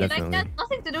 Yeah, that definitely. has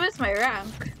nothing to do with my rank.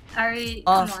 Ari,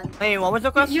 come on. Hey, what was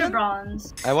the question? You're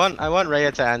bronze. I want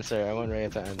Raya to answer.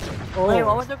 Hey,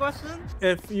 what was the question?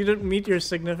 If you didn't meet your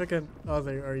significant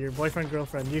other or your boyfriend,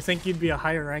 girlfriend, do you think you'd be a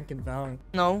higher rank in Valorant?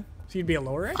 No. So you'd be a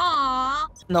lower rank? Aww.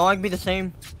 No, I'd be the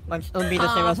same. I'd still be the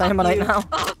same as I am fuck right you. now.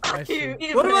 I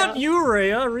see. What about you,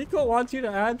 Rhea? Rico wants you to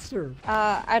answer.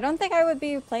 I don't think I would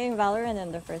be playing Valorant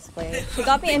in the first place. He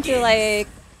got me into like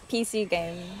PC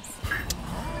games.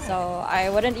 So I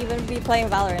wouldn't even be playing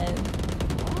Valorant.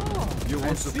 You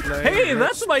want to play? Hey,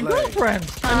 that's my girlfriend.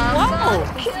 And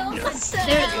wow. Kill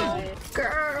myself,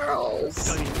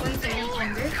 girls.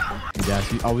 Yeah,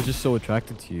 see, I was just so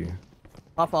attracted to you.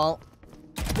 My fault.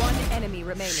 One enemy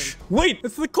remaining. Wait,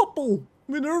 it's the couple.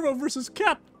 Minerva versus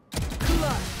Cat.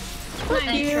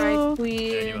 Nice try,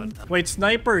 queen. Wait,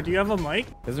 Sniper, do you have a mic?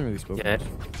 Doesn't really spoke. Yeah.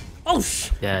 Oh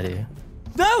sh! Yeah, I do.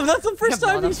 No, that's the first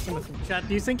time you spoke. Chat,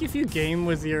 do you think if you game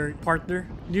with your partner,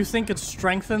 do you think it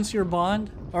strengthens your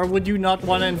bond? Or would you not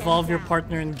want to involve your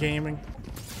partner in gaming?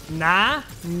 Nah?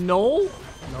 No?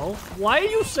 No? Why are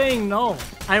you saying no?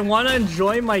 I want to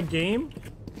enjoy my game?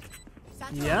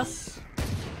 Yes?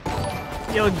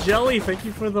 Yo, Jelly, thank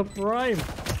you for the prime.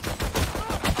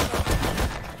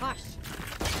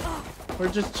 We're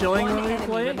just chilling when we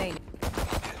play.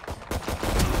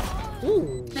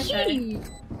 Ooh.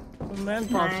 The man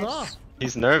pops off.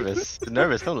 He's nervous. He's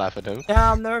nervous. Don't laugh at him.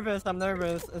 Yeah, I'm nervous. I'm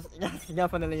nervous. It's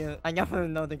definitely. I definitely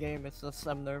know the game. It's just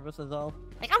I'm nervous as well.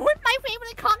 Like, I'm with my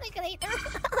favorite comic creator.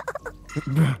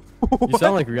 You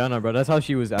sound like Rihanna, bro. That's how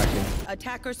she was acting.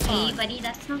 Attacker Hey, buddy,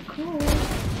 that's not cool.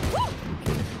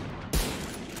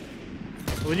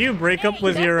 Would you break up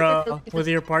with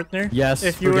your partner? Yes.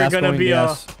 If you were gonna be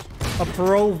yes. a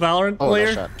pro Valorant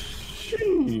player?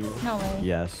 No way.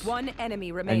 Yes. One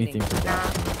enemy remaining. Anything for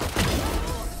that.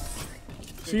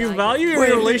 So you value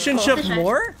your relationship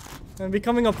more than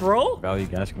becoming a pro? Value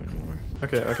Gascoigne more.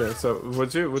 Okay. So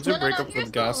would you break up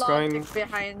with Gascoigne?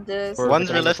 Behind this.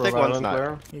 One's realistic, one's not.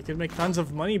 Player? You could make tons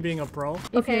of money being a pro.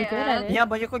 If you're good at it. Yeah,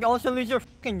 but you could also lose your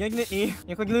fucking dignity.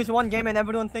 You could lose one game and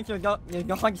everyone thinks you're dog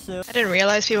shit. I didn't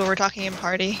realize people were talking in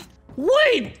party.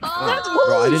 Wait! That's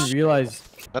Bro, I didn't realize.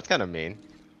 That's kind of mean.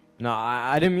 No,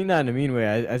 I didn't mean that in a mean way.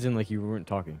 As in, like, you weren't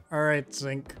talking. Alright,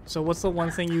 Zink. So what's the one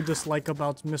thing you dislike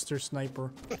about Mr. Sniper?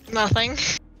 Nothing.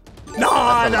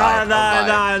 Nah.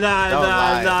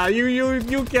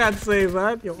 You can't say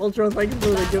that. Yo, Ultra, thank you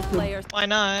for the gift. Why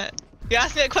not? You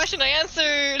asked me a question, I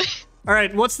answered.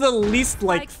 Alright, what's the least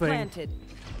like thing?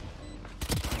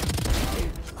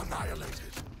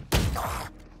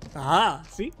 Ah,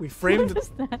 see? We framed it.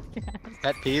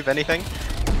 Pet peeve, anything?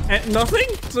 And nothing?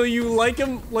 So you like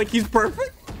him like he's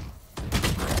perfect?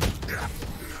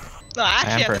 No, I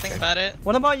actually have to think about it.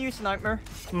 What about you, Sniper?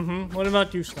 What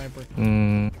about you, Sniper?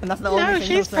 And that's the only thing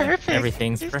she's perfect.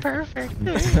 Everything's perfect.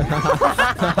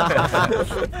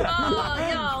 Oh,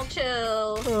 yo,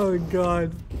 chill. Oh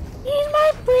god. He's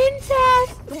my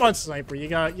princess. Come on, Sniper. You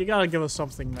gotta give us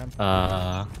something, man.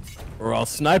 Or I'll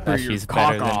sniper your she's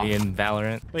cock better off. than me in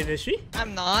Valorant. Wait, is she?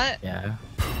 I'm not. Yeah.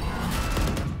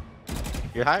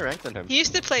 You're higher ranked than him. He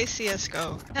used to play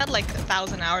CSGO. He had like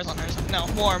 1,000 hours on her or something. No,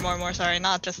 more, sorry,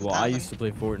 not just 1,000. Well, I used to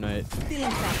play Fortnite.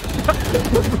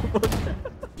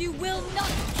 You will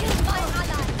not kill my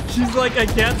ally. She's like, I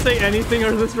can't say anything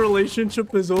or this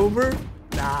relationship is over.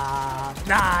 Nah,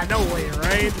 no way,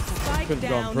 right? Could've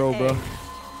gone pro, bro.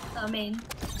 I mean.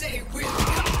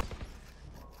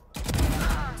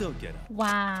 Don't get up.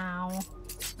 Wow.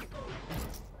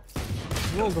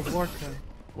 World of Warcraft.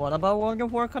 What about World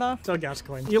of Warcraft? Still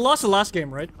Gascoigne. You lost the last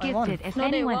game, right? Gifted if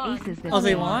anyone aces this. Oh,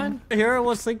 they won? Here I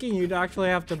was thinking you'd actually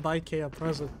have to buy Kay a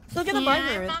present. Still gonna buy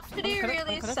her. I'm actually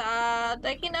really sad.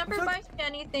 Like, he never buys me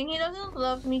anything. He doesn't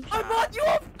love me. I bought you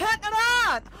a pet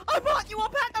rat! I bought you a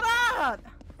pet rat!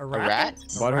 A rat?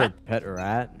 Bought her a pet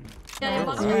rat? Yeah,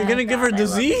 You're gonna give her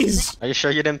disease. Are you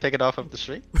sure you didn't pick it off of the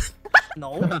street?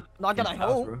 No, not that I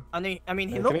hope. I mean,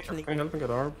 he looked clean. Can you help me get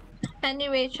Arb?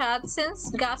 Anyway, chat,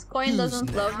 since Gascoigne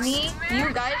doesn't love me,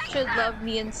 you guys should love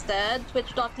me instead.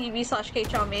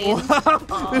 Twitch.tv/kchowmain.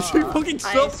 Wow! Is she fucking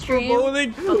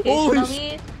self-promoting?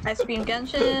 Occasionally, I stream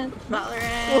Genshin,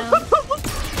 Valorant,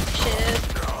 shit.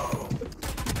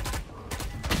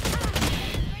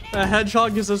 A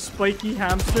hedgehog is a spiky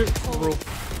hamster? Bro.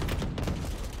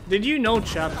 Did you know,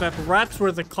 chat, that rats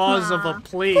were the cause of a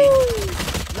plague?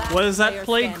 What is that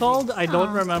plague called? I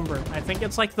don't remember. I think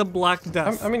it's like the Black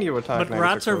Death. I mean, you attack. But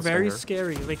rats are very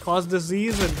scary. They cause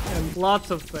disease and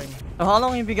lots of things. How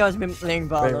long have you guys been playing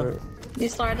Valorant? We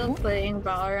started playing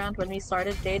Valorant when we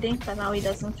started dating, but now he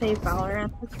doesn't play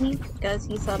Valorant with me because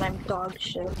he said I'm dog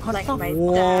shit, like my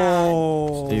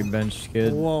dad. Stay bench,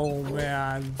 kid. Whoa,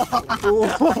 man.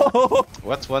 Whoa.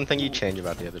 What's one thing you change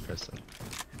about the other person?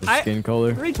 The skin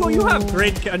color. Rico, you have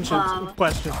great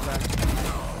questions, man.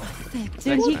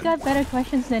 Dude, he got better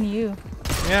questions than you.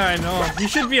 Yeah, I know. You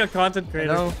should be a content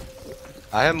creator.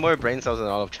 I have more brain cells than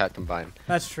all of chat combined.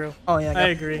 That's true. Oh yeah, I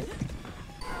agree.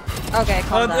 Okay,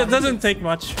 calm down. It doesn't take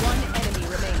much. One enemy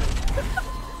remaining.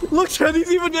 Look, Chad,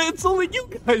 he's even insulting you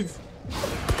guys.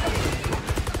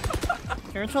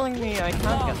 You're telling me I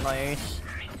can't get my ace.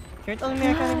 You're telling me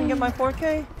I can't even get my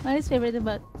 4K? What is favorite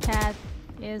about Cat? cat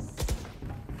is.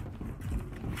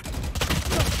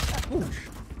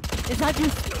 Is that you?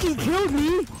 He killed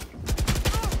me!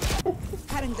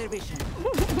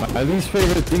 My least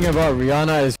favorite thing about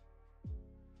Rihanna is.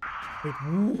 Wait,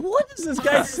 what is this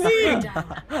guy saying?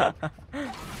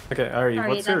 Okay, Ari, Sorry,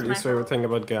 what's your that's my least favorite thing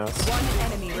about gas? One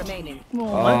enemy remaining.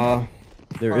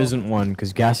 There isn't one,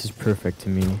 because gas is perfect to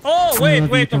me. Oh,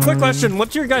 wait, a quick question.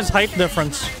 What's your guys' height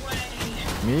difference?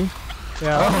 Me?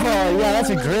 Yeah. Oh, yeah, that's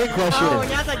a great question. Oh,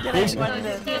 that's a good question.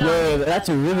 Yeah, that's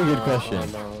a really good question.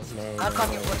 That's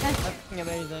fucking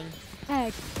amazing.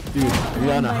 Heck. Dude,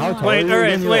 Rihanna, how tall Wait, are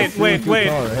you? alright, wait.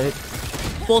 Tall, right?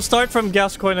 We'll start from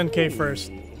Gascoigne and K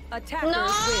first. Attackers No!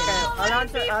 I'll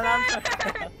answer.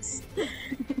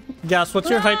 Gas, what's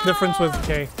your height difference with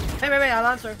K? Wait, I'll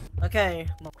answer. Okay.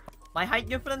 My height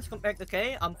difference compared to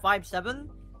K, I'm 5'7".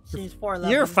 She's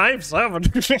 4'11". You're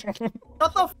 5'7".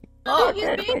 What the Oh,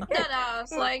 he's being dead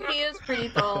ass. Like, he is pretty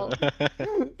tall.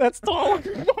 That's tall.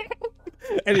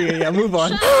 Anyway, yeah, move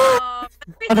on.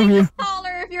 Everything's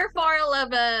taller if you're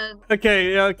 4'11".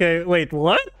 Okay, wait,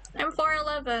 what? I'm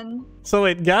 4'11". So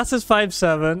wait, Gas is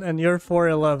 5'7" and you're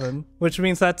 4'11", which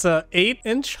means that's a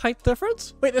 8-inch height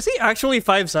difference? Wait, is he actually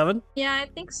 5'7"? Yeah, I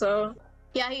think so.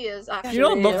 Yeah, he is actually. You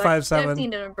don't look like, 5'7". I've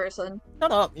seen him in person.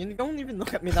 Shut up, you don't even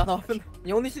look at me that often.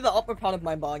 You only see the upper part of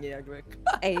my body, Eggwick.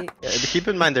 Yeah, keep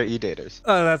in mind they're e-daters.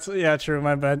 Oh, that's, yeah, true,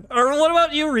 my bad. Or what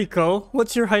about you, Rico?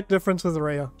 What's your height difference with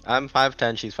Rhea? I'm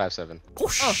 5'10", she's 5'7". Oh,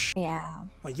 Yeah.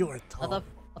 oh, you are tall. Not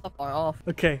that far off.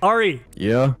 Okay, Ari,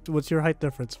 Yeah. what's your height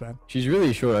difference, man? She's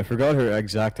really short. I forgot her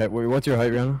exact height. Wait, what's your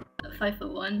height, Rihanna?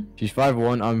 5'1". She's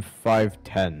 5'1", I'm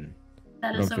 5'10".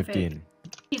 That I'm is so 15. fake.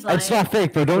 He's lying. It's not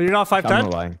fake, bro. Don't. You're not I'm 5'10"? not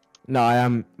lying. No, I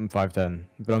am 5'10",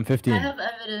 but I'm 15. I have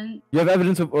evidence. You have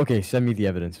evidence of? Okay, send me the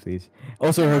evidence, please.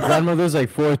 Also, her grandmother's like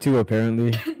 4'2",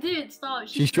 apparently. Dude, stop.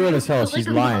 She's short as hell. like She's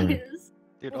the lying. longest.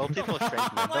 Dude, old people are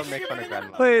strange, man. Don't make fun of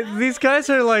grandma. Wait, these guys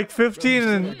are like 15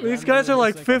 and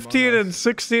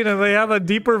 16 and they have a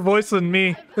deeper voice than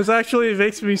me. This actually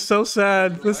makes me so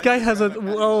sad. This guy has a,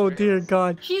 oh dear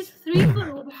God. She's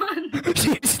 3'1".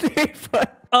 She's 3 foot.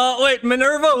 Wait,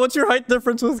 Minerva, what's your height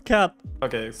difference with Kat?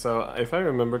 Okay, so if I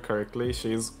remember correctly,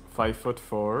 she's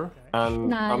 5'4", and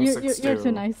Nah, I'm you're 6'2". you're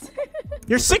too nice.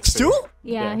 You're 6'2"?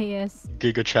 Yeah, he is.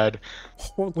 Giga Chad.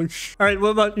 Holy sh! Alright, what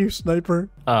about you, Sniper?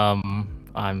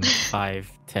 I'm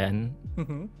 5'10",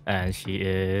 and she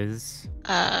is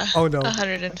oh no,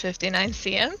 159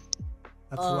 cm.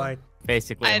 that's like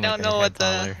basically. I I'm don't like a know head what the-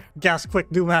 taller. Gas. Quick,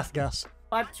 do math, Gas.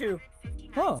 5'2".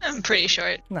 Huh? I'm pretty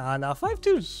short. Nah,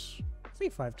 5'2's. I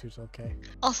think 5'2's okay.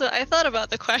 Also, I thought about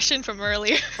the question from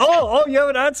earlier. Oh, you have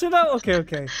an answer now?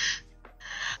 Okay.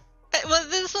 Well,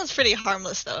 this one's pretty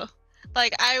harmless though.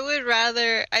 Like,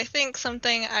 I think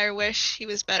something I wish he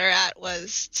was better at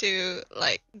was to,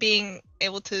 like, being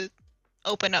able to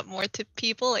open up more to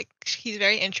people. Like, he's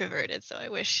very introverted, so I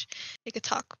wish he could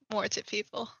talk more to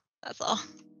people. That's all.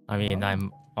 I mean,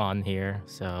 I'm on here,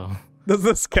 so. Does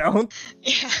this count?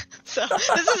 Yeah, so this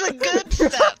is a good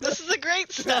step. This is a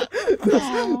great step.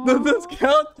 Does this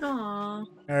count? Aww.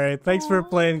 Alright, thanks for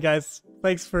playing, guys.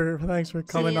 Thanks for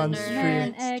coming on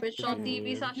stream. Thanks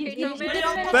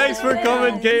for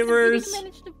coming, gamers. You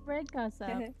managed to break us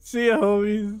up. See ya,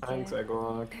 homies. Thanks,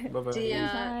 Egglock. Bye-bye. See ya,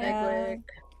 Eggwick.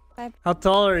 How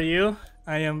tall are you?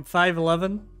 I am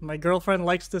 5'11". My girlfriend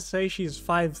likes to say she's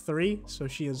 5'3", so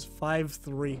she is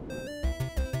 5'3".